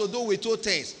revelation has to do with 2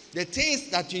 things. The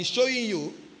things that he's showing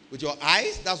you with your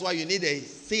eyes. That's why you need a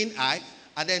seeing eye.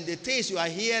 And then the things you are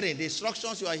hearing, the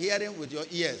instructions you are hearing with your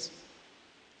ears.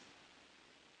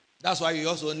 That's why you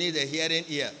also need a hearing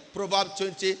ear. Proverbs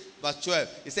 20 verse 12.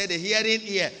 It said the hearing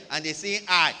ear and the seeing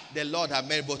eye, the Lord have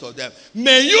made both of them.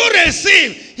 May you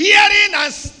receive hearing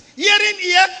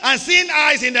ear and seeing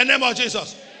eyes in the name of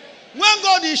Jesus. When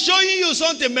God is showing you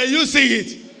something, may you see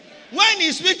it. When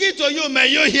He's speaking to you, may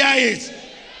you hear it.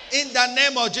 In the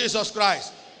name of Jesus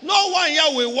Christ. No one here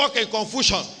will walk in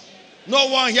confusion. No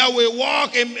one here will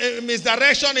walk in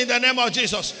misdirection in the name of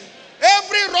Jesus.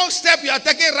 Every wrong step you are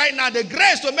taking right now, the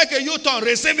grace to make a U-turn,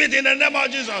 receive it in the name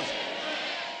of Jesus.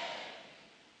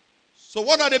 So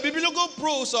what are the biblical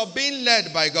proofs of being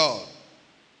led by God?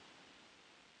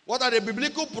 What are the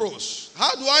biblical proofs?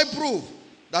 How do I prove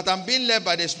that I'm being led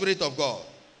by the Spirit of God?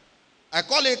 I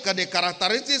call it the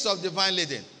characteristics of divine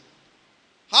leading.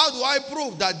 How do I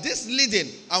prove that this leading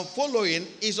and following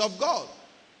is of God?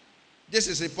 This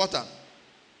is important.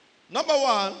 Number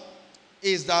one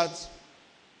is that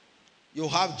you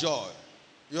have joy.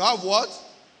 You have what?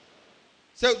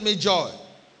 Say with me, joy.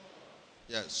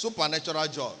 Yes, supernatural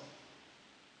joy.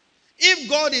 If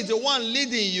God is the one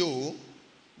leading you,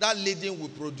 that leading will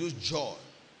produce joy,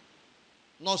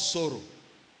 not sorrow.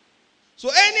 So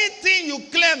anything you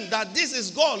claim that this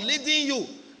is God leading you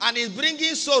and is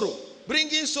bringing sorrow,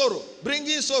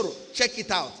 check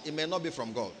it out. It may not be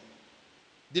from God.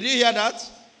 Did you hear that?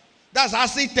 That's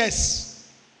acid test.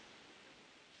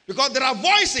 Because there are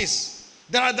voices,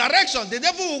 there are directions. The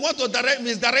devil will want to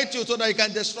misdirect you so that he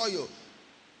can destroy you.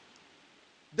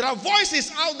 There are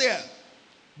voices out there.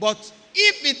 But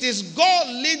if it is God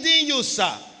leading you,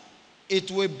 sir, it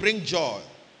will bring joy.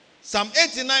 Psalm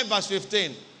 89 verse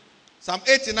 15. Psalm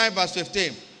 89 verse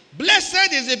 15.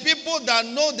 Blessed is the people that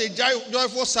know the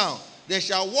joyful sound. They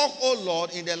shall walk, O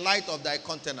Lord, in the light of thy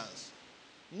countenance.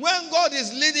 When God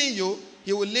is leading you,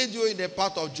 he will lead you in the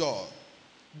path of joy.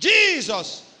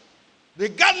 Jesus,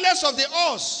 regardless of the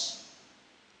odds,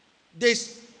 the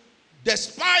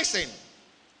despising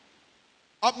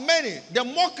of many, the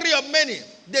mockery of many,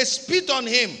 they spit on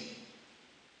him.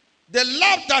 They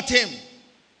laughed at him.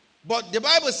 But the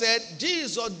Bible said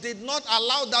Jesus did not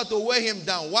allow that to weigh him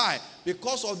down. Why?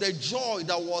 Because of the joy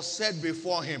that was set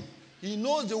before him. He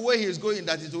knows the way he is going,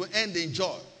 that it will end in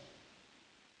joy.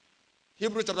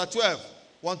 Hebrews chapter 12,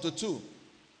 1-2.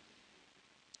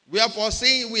 Wherefore,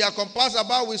 seeing we are compassed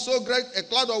about with so great a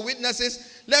cloud of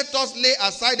witnesses, let us lay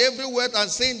aside every weight and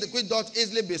sin which doth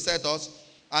easily beset us,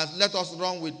 and let us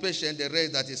run with patience the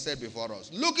race that is set before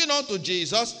us. Looking unto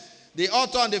Jesus, the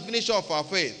author and the finisher of our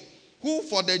faith, who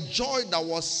for the joy that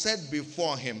was set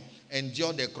before him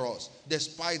endured the cross,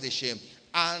 despised the shame,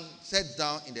 and sat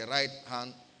down in the right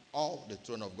hand of the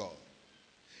throne of God.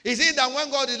 You see that when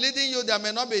God is leading you, there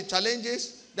may not be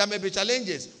challenges. There may be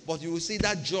challenges, but you will see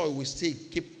that joy will still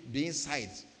keep the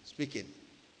inside speaking.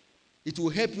 It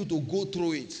will help you to go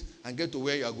through it and get to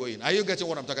where you are going. Are you getting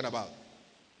what I'm talking about?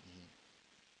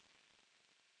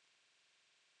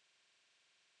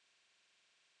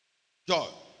 Joy.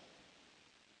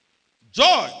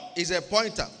 Joy is a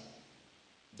pointer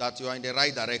that you are in the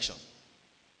right direction.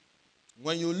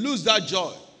 When you lose that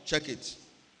joy, check it.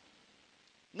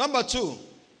 Number 2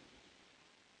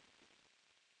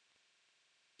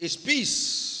 is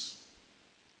peace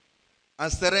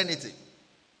and serenity.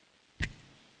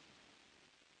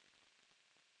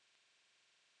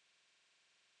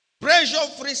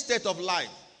 Pressure-free state of life.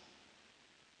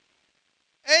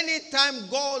 Anytime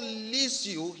God leads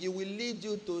you, he will lead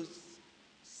you to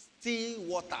still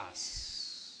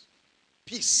waters.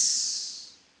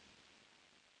 Peace.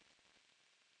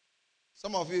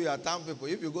 Some of you are town people,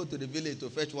 if you go to the village to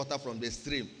fetch water from the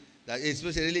stream, that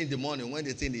especially in the morning when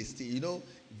the thing is still,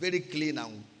 very clean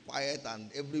and quiet, and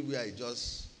everywhere is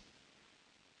just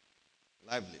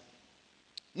lively.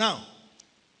 Now,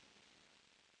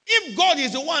 if God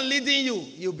is the one leading you,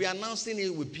 he'll be announcing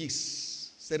it with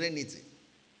peace, serenity,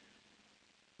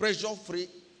 pressure-free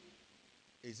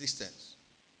existence.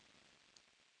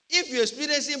 If you're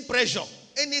experiencing pressure,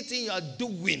 anything you are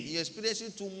doing, you're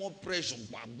experiencing too much pressure,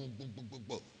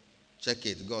 check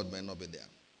it. God may not be there.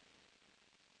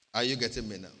 Are you getting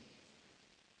me now?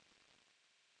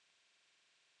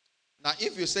 Now,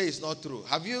 if you say it's not true,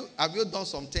 have you done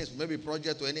some things, maybe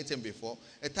project or anything before?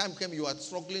 A time came you are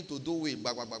struggling to do it,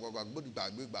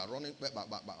 running,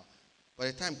 but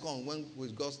a time comes when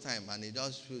with God's time and it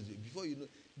just shows you. Before you know,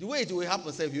 the way it will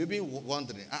happen, say, you've been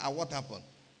wondering, what happened?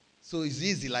 So it's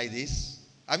easy like this.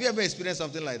 Have you ever experienced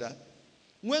something like that?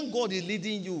 When God is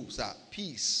leading you, sir,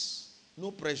 peace,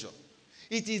 no pressure.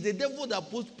 It is the devil that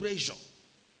puts pressure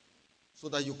so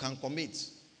that you can commit.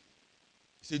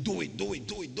 Say, do it, do it,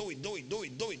 do it, do it, do it, do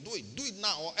it, do it, do it, do it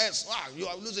now, or else you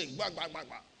are losing. Back.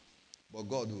 But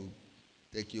God will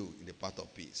take you in the path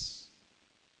of peace.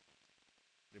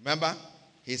 Remember,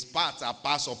 his paths are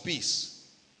paths of peace.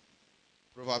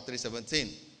 Proverbs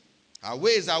 3:17. Her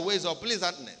ways are ways of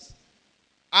pleasantness,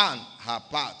 and her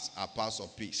paths are paths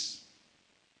of peace.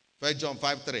 1 John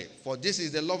 5:3. For this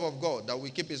is the love of God, that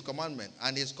we keep his commandment,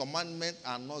 and his commandments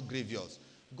are not grievous.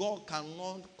 God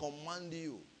cannot command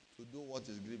you to do what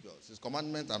is grievous. His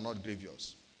commandments are not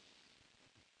grievous.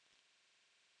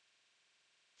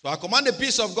 So I command the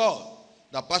peace of God,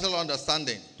 the personal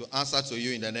understanding, to answer to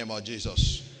you in the name of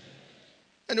Jesus.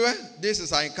 Anyway, this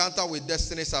is our encounter with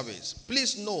destiny service.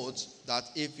 Please note that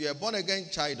if you're a born-again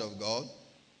child of God,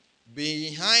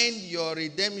 behind your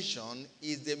redemption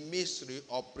is the mystery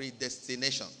of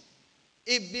predestination.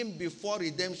 Even before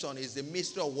redemption is the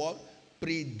mystery of what?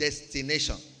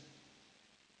 Predestination.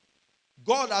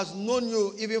 God has known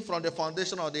you even from the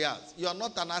foundation of the earth. You are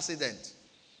not an accident.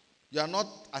 You are not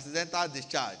accidental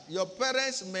discharge. Your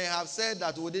parents may have said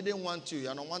that we didn't want you. You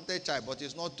are an unwanted child, but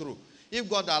it's not true. If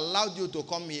God allowed you to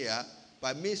come here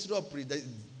by mystery of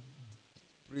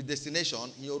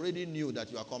predestination, he already knew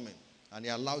that you are coming. And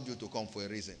he allowed you to come for a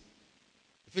reason.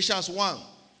 Ephesians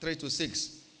 1:3-6.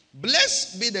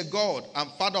 Blessed be the God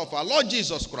and Father of our Lord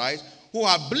Jesus Christ, who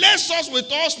have blessed us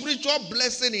with all spiritual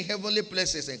blessing in heavenly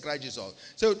places in Christ Jesus.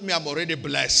 Say with me, I'm already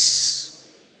blessed.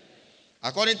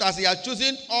 According to as he has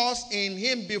chosen us in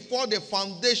him before the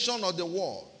foundation of the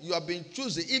world. You have been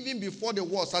chosen. Even before the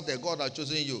world started, God has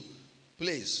chosen you.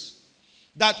 Please.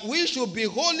 That we should be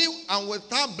holy and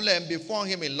without blame before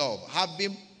him in love,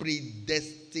 having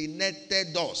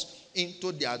predestinated us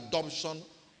into the adoption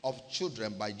of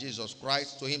children by Jesus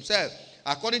Christ to himself,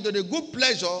 according to the good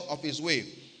pleasure of his will,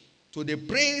 to the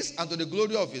praise and to the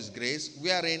glory of his grace,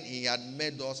 wherein he had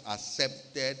made us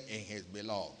accepted in his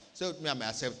beloved. Say with me, I'm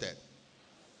accepted.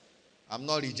 I'm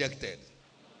not rejected.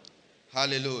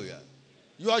 Hallelujah.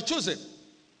 You are chosen.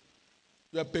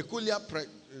 You are peculiar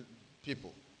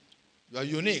people. You are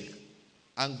unique.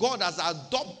 And God has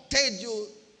adopted you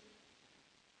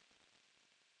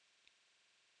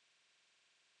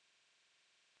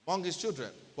among his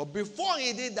children. But before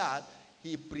he did that,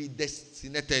 he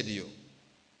predestinated you.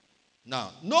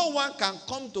 Now, no one can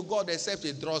come to God except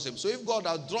he draws him. So if God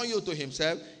has drawn you to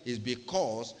himself, it's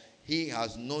because he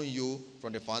has known you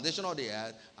from the foundation of the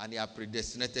earth and he has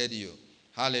predestinated you.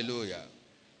 Hallelujah.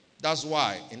 That's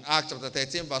why in Acts chapter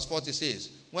 13 verse 46,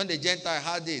 when the Gentiles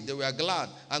heard it, they were glad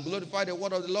and glorified the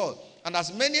word of the Lord. And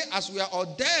as many as were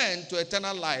ordained to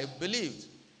eternal life believed.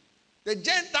 The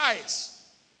Gentiles,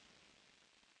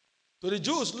 to the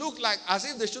Jews, looked like as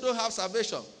if they shouldn't have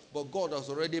salvation. But God has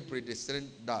already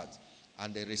predestined that.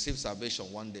 And they received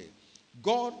salvation one day.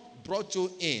 God brought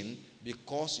you in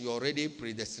because you're already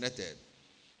predestinated.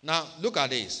 Now, look at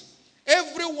this.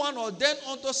 Everyone ordained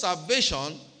unto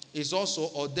salvation is also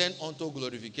ordained unto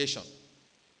glorification.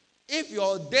 If you're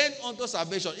ordained unto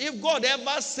salvation, if God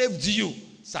ever saved you,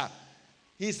 sir,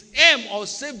 his aim of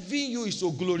saving you is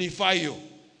to glorify you.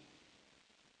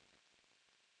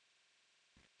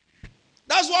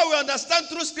 That's why we understand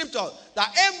through scripture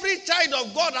that every child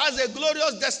of God has a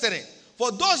glorious destiny.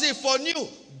 For those he foreknew,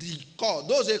 he called.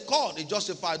 Those he called, he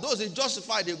justified. Those he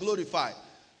justified, he glorified.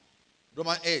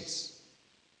 Romans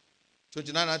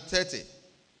 8:29-30.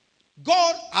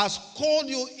 God has called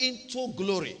you into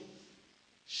glory.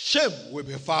 Shame will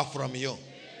be far from you.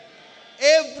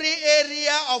 Every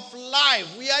area of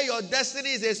life where your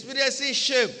destiny is experiencing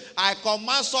shame, I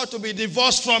command such to be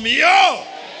divorced from you.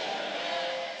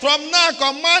 From now,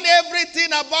 command everything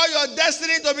about your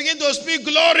destiny to begin to speak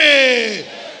glory,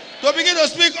 to begin to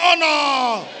speak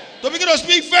honor, to begin to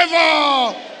speak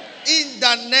favor in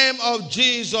the name of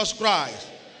Jesus Christ.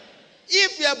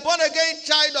 If you're a born-again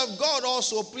child of God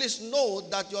also, please know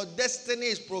that your destiny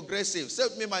is progressive. Say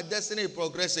with me, my destiny is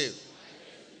progressive.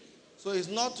 So it's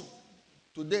not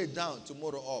today down,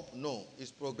 tomorrow up. No,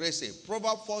 it's progressive.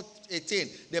 Proverbs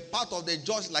 4:18, the path of the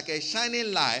just like a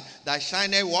shining light that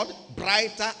shineth what?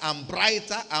 Brighter and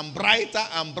brighter and brighter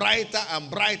and brighter and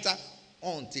brighter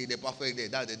until the perfect day.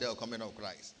 That's the day of coming of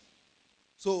Christ.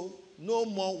 So no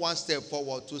more one step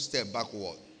forward, two steps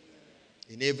backward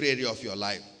in every area of your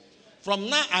life. From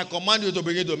now, I command you to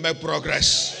begin to make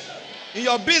progress. In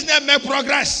your business, make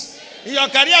progress. In your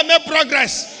career, make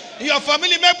progress. In your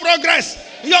family, make progress.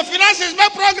 In your finances,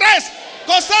 make progress.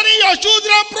 Concerning your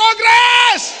children,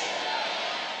 progress.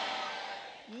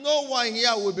 No one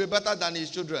here will be better than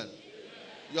his children.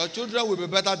 Your children will be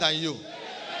better than you.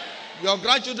 Your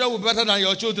grandchildren will be better than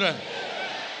your children.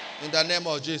 In the name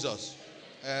of Jesus.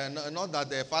 Not that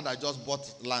the father just bought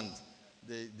land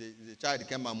the child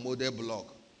came and molded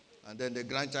block, and then the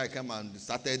grandchild came and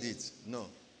started it. No.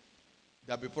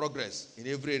 There will be progress in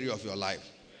every area of your life.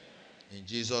 In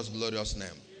Jesus' glorious name.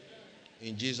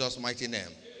 In Jesus' mighty name.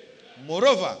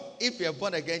 Moreover, if you're a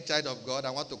born-again child of God,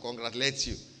 I want to congratulate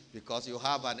you because you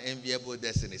have an enviable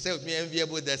destiny. Say with me,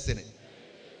 enviable destiny.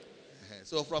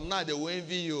 So from now, they will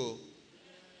envy you.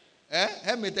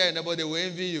 Let me tell you, nobody will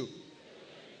envy you.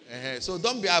 So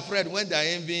don't be afraid when they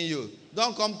are envying you.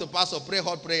 Don't come to pastor, pray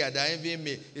hot prayer. They are envying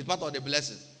me. It's part of the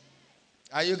blessing.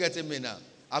 Are you getting me now?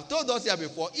 I've told us here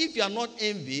before, if you are not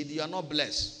envied, you are not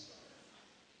blessed.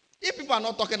 If people are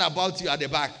not talking about you at the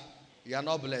back, you are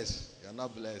not blessed. You are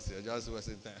not blessed. You're just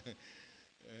wasting time.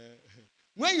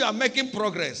 When you are making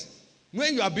progress,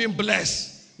 when you are being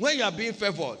blessed, when you are being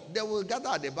favored, they will gather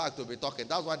at the back to be talking.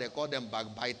 That's why they call them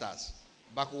backbiters.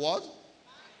 Back what?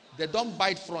 They don't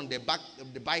bite front, they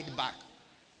bite back.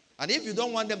 And if you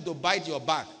don't want them to bite your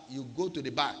back, you go to the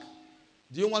back.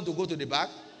 Do you want to go to the back?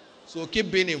 So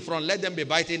keep being in front. Let them be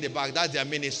biting the back. That's their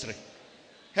ministry.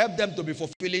 Help them to be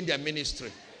fulfilling their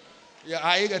ministry. Yeah,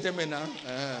 are you getting me now?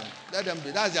 Let them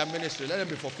be. That's their ministry. Let them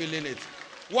be fulfilling it.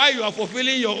 Why you are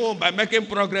fulfilling your own by making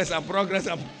progress and progress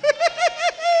and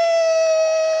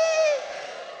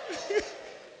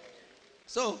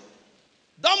So,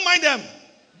 don't mind them.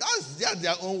 That's just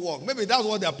their own work. Maybe that's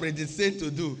what they are predestined to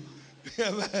do.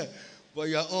 But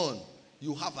your own,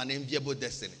 you have an enviable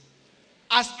destiny.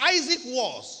 As Isaac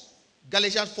was,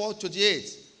 Galatians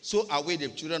 4:28, so are we the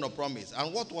children of promise.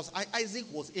 And what was Isaac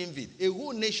was envied. A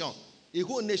whole nation,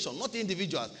 not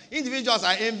individuals. Individuals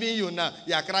are envying you now.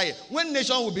 You are crying. When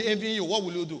nation will be envying you, what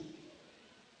will you do?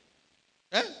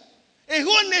 A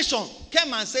whole nation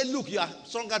came and said, look, you are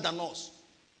stronger than us.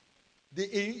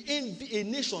 A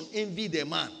nation envied a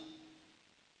man.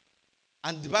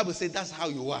 And the Bible says that's how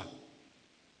you are.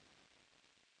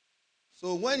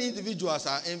 So when individuals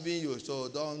are envying you, so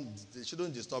they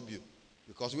shouldn't disturb you.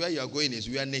 Because where you are going is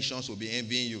where nations will be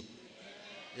envying you.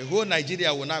 The whole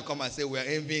Nigeria will now come and say, we are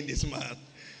envying this man.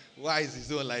 Why is he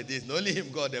so like this? Only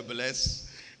him God they bless.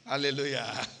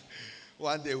 Hallelujah.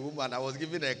 One day, woman, I was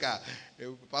given a car. A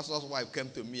pastor's wife came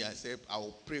to me and said, I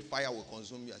will pray fire will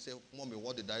consume you. I said, Mommy,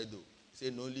 what did I do? He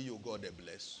said, only you God they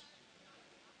bless.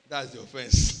 That's the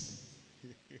offense.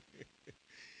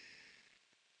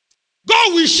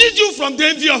 God will shield you from the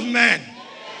envy of men.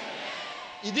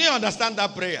 You didn't understand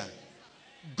that prayer.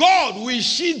 God will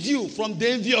shield you from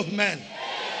the envy of men.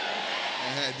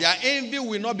 Their envy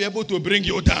will not be able to bring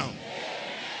you down.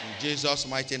 In Jesus'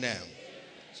 mighty name.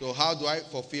 So how do I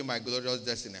fulfill my glorious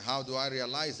destiny? How do I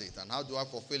realize it? And how do I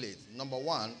fulfill it? Number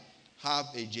one, have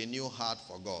a genuine heart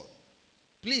for God.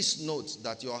 Please note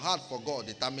that your heart for God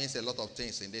determines a lot of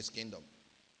things in this kingdom.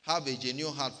 Have a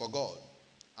genuine heart for God.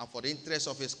 And for the interest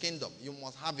of his kingdom, you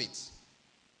must have it.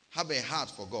 Have a heart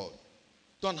for God.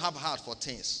 Don't have heart for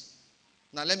things.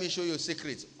 Now let me show you a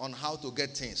secret on how to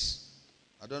get things.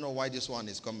 I don't know why this one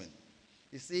is coming.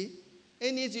 You see,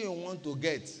 anything you want to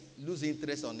get, lose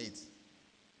interest on it.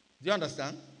 Do you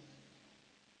understand?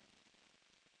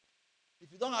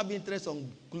 If you don't have interest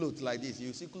on clothes like this,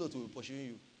 you see clothes will be pursuing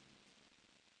you.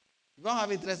 If you don't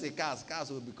have interest in cars,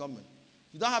 cars will be coming.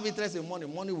 If you don't have interest in money,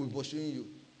 money will be pursuing you.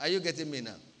 Are you getting me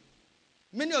now?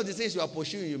 Many of the things you are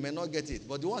pursuing, you may not get it.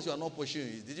 But the ones you are not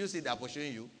pursuing, did you see they are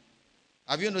pursuing you?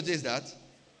 Have you noticed that?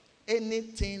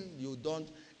 Anything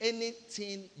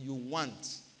you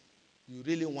want, you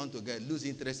really want to get, lose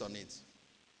interest on it.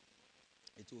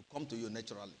 It will come to you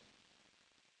naturally.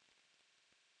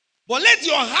 But let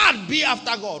your heart be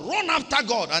after God. Run after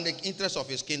God and the interest of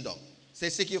his kingdom. Say,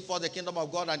 seek ye for the kingdom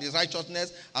of God and his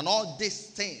righteousness, and all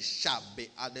these things shall be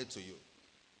added to you.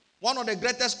 One of the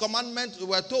greatest commandments we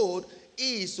were told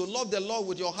is to love the Lord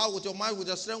with your heart, with your mind, with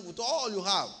your strength, with all you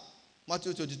have.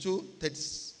 Matthew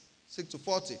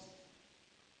 22:36-40.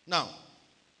 Now,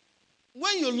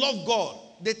 when you love God,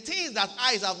 the things that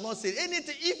eyes have not seen,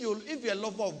 anything, if you're a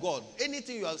lover of God,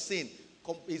 anything you have seen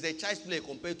is a child's play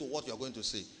compared to what you are going to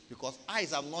see. Because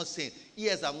eyes have not seen,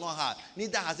 ears have not heard,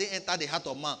 neither has it entered the heart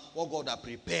of man what God has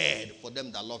prepared for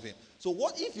them that love him. So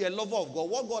what if you're a lover of God?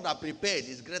 What God has prepared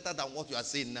is greater than what you are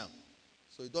seeing now.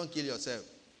 So you don't kill yourself.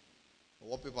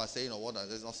 Or what people are saying or what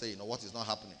they're not saying or what is not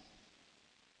happening.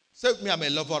 Say with me, I'm a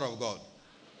lover of God.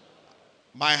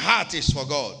 My heart is for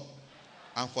God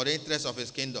and for the interest of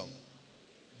his kingdom.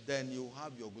 Then you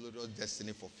have your glorious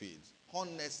destiny fulfilled.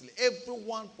 Honestly,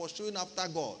 everyone pursuing after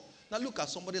God. Now look at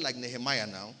somebody like Nehemiah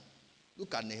now.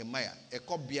 Look at Nehemiah, a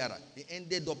cupbearer. He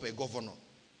ended up a governor.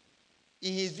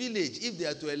 In his village, if they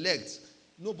are to elect,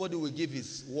 nobody will give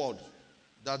his ward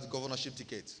that governorship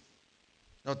ticket.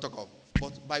 Not talk of.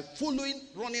 But by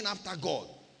running after God,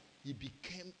 he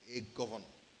became a governor.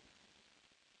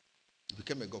 He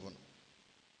became a governor.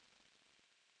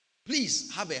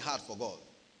 Please have a heart for God.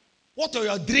 What are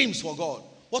your dreams for God?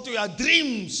 What are your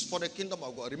dreams for the kingdom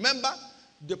of God? Remember,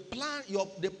 the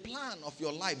plan of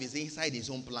your life is inside his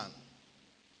own plan.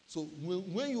 So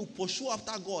when you pursue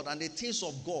after God and the things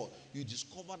of God, you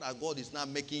discover that God is now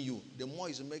making you. The more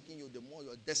he's making you, the more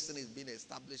your destiny is being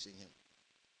established in him.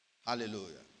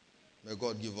 Hallelujah. May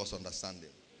God give us understanding.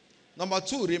 Number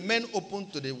 2, remain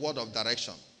open to the word of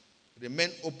direction. Remain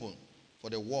open for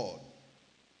the word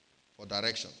for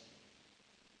direction.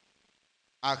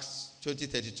 Acts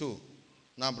 20:32.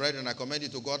 Now, brethren, I commend you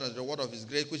to God and the word of his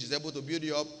grace, which is able to build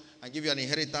you up and give you an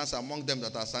inheritance among them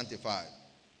that are sanctified.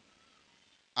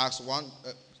 Acts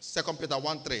 2 Peter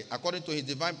 1:3. According to his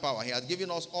divine power, he has given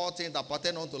us all things that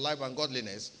pertain unto life and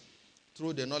godliness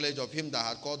through the knowledge of him that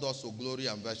had called us to glory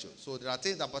and virtue. So there are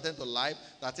things that pertain to life,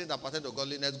 there are things that pertain to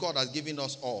godliness. God has given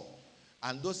us all.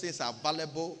 And those things are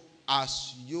valuable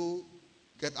as you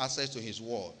get access to his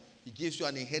word. He gives you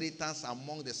an inheritance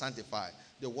among the sanctified,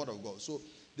 the word of God. So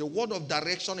the word of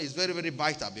direction is very, very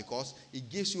vital because it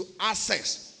gives you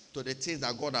access to the things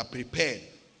that God has prepared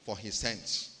for his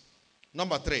saints.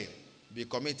 Number 3, be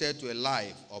committed to a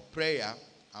life of prayer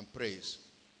and praise.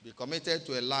 Be committed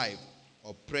to a life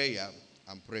of prayer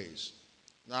and praise.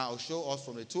 Now I'll show us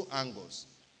from the 2 angles.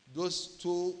 Those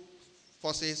 2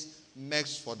 forces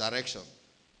mix for direction.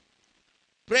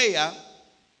 Prayer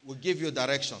will give you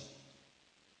direction.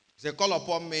 Say, call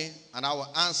upon me and I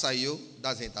will answer you.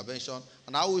 That's the intervention.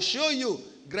 And I will show you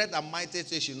great and mighty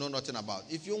things you know nothing about.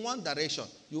 If you want direction,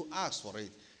 you ask for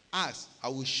it. Ask, I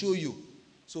will show you.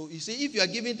 So you see, if you are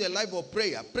giving to a life of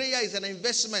prayer, prayer is an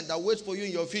investment that waits for you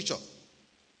in your future.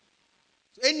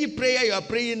 So any prayer you are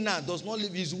praying now does not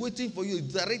live, is waiting for you,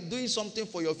 doing something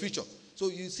for your future. So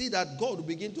you see that God will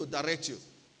begin to direct you.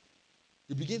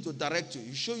 He begin to direct you.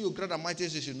 He show you great and mighty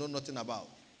things you know nothing about.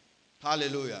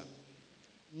 Hallelujah.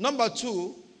 Number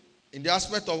 2, in the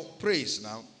aspect of praise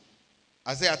now,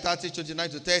 Isaiah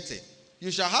 30:29-30.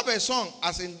 You shall have a song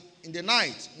as in the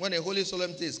night when a holy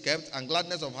solemnity is kept and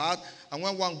gladness of heart, and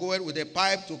when one goeth with a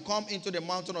pipe to come into the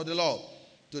mountain of the Lord,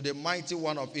 to the mighty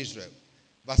one of Israel.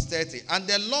 Verse 30. And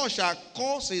the Lord shall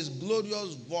cause his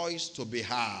glorious voice to be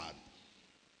heard.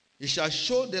 He shall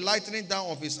show the lightning down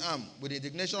of his arm with the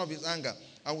indignation of his anger,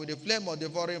 and with the flame of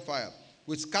devouring fire,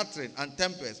 with scattering and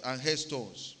tempest and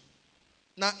hailstones.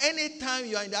 Now, anytime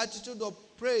you are in the attitude of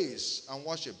praise and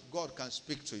worship, God can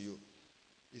speak to you.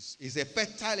 It's a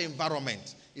fertile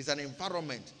environment. It's an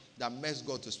environment that makes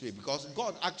God to speak. Because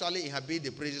God actually inhabits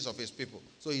the praises of his people.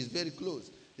 So he's very close.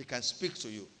 He can speak to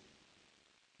you.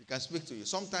 He can speak to you.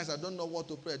 Sometimes I don't know what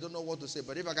to pray. I don't know what to say.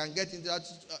 But if I can get into that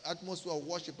atmosphere of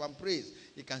worship and praise,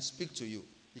 he can speak to you.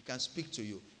 He can speak to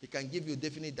you. He can give you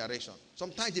definite direction.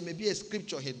 Sometimes it may be a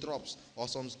scripture he drops. Or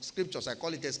some scriptures, I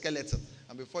call it a skeleton.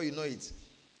 And before you know it,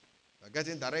 you're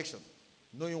getting direction.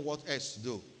 Knowing what else to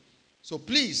do. So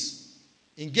please,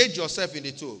 engage yourself in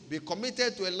the two. Be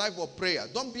committed to a life of prayer.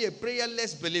 Don't be a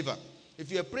prayerless believer. If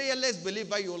you're a prayerless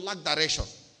believer, you lack direction.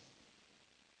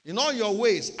 In all your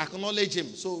ways, acknowledge him.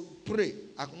 So pray.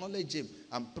 Acknowledge him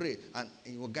and pray. And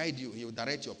he will guide you. He will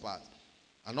direct your path.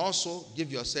 And also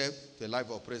give yourself to a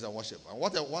life of praise and worship. And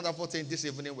what a wonderful thing this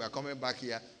evening. We are coming back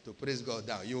here to praise God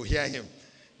down. You will hear him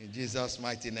in Jesus'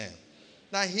 mighty name.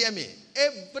 Now hear me.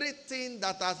 Everything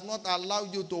that has not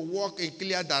allowed you to walk in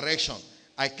clear direction,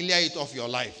 I clear it off your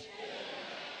life.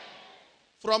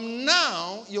 From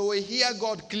now, you will hear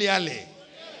God clearly.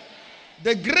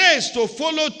 The grace to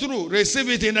follow through, receive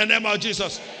it in the name of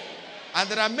Jesus. And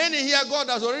there are many here, God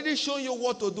has already shown you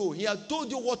what to do. He has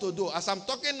told you what to do. As I'm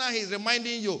talking now, he's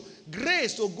reminding you,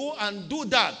 grace to go and do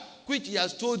that which he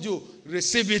has told you,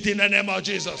 receive it in the name of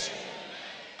Jesus.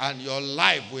 And your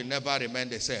life will never remain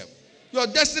the same. Your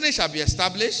destiny shall be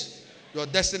established. Your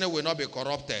destiny will not be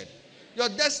corrupted. Your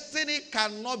destiny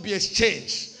cannot be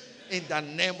exchanged in the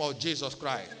name of Jesus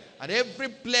Christ. And every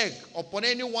plague upon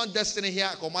anyone's destiny here,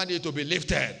 I command you to be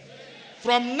lifted.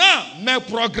 From now, make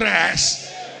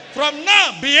progress. From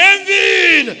now, be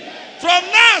envied. From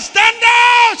now, stand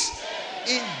out.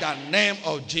 In the name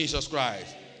of Jesus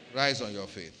Christ. Rise on your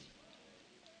feet.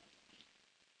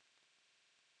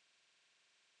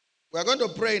 We are going to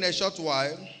pray in a short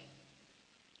while.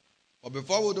 But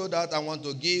before we do that, I want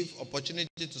to give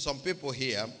opportunity to some people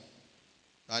here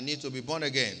that need to be born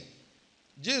again.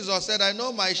 Jesus said, I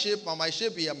know my sheep, and my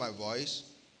sheep hear my voice,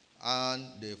 and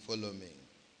they follow me.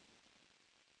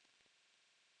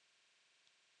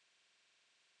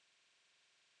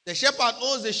 The shepherd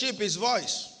owns the sheep his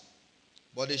voice,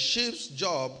 but the sheep's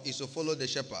job is to follow the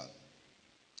shepherd,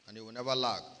 and he will never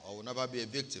lack or will never be a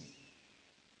victim.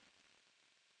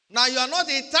 Now you are not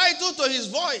entitled to his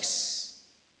voice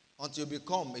until you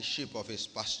become a sheep of his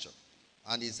pasture.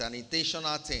 And it's an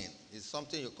intentional thing. It's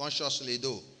something you consciously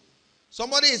do.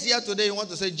 Somebody is here today, you want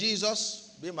to say,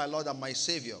 Jesus, be my Lord and my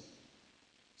Savior.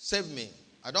 Save me.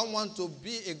 I don't want to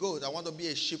be a goat. I want to be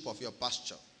a sheep of your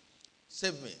pasture.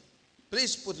 Save me.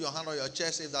 Please put your hand on your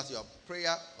chest if that's your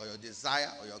prayer or your desire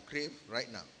or your crave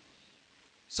right now.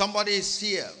 Somebody is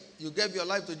here. You gave your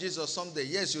life to Jesus someday.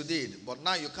 Yes, you did. But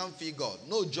now you can't feel God.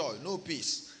 No joy, no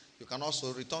peace. You can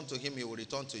also return to him. He will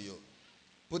return to you.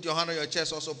 Put your hand on your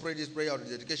chest. Also pray this prayer of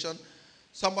dedication.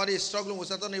 Somebody is struggling with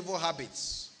certain evil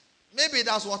habits. Maybe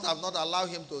that's what I've not allowed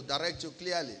him to direct you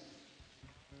clearly.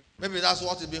 Maybe that's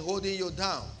what has been holding you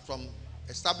down from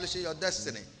establishing your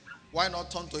destiny. Why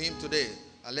not turn to him today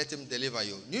and let him deliver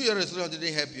you? New Year resolution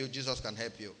didn't help you. Jesus can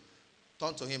help you.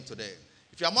 Turn to him today.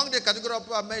 If you're among the category of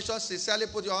people I mentioned, sincerely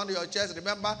put your hand on your chest.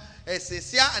 Remember, a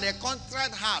sincere and a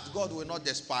contrite heart God will not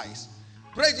despise.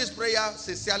 Pray this prayer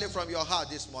sincerely from your heart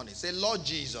this morning. Say, Lord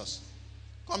Jesus,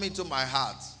 come into my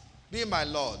heart. Be my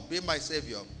Lord. Be my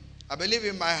Savior. I believe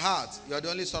in my heart you are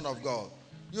the only Son of God.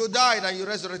 You died and you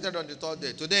resurrected on the third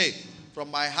day. Today,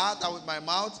 from my heart and with my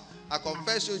mouth, I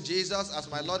confess you, Jesus, as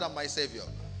my Lord and my Savior.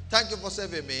 Thank you for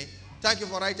saving me. Thank you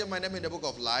for writing my name in the book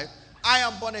of life. I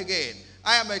am born again.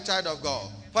 I am a child of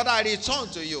God. Father, I return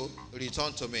to you.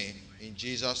 Return to me. In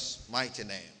Jesus' mighty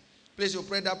name. Please, you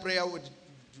pray that prayer with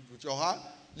your heart.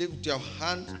 Lift your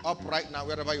hand up right now,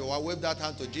 wherever you are. Wave that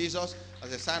hand to Jesus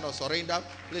as a sign of surrender.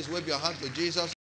 Please wave your hand to Jesus.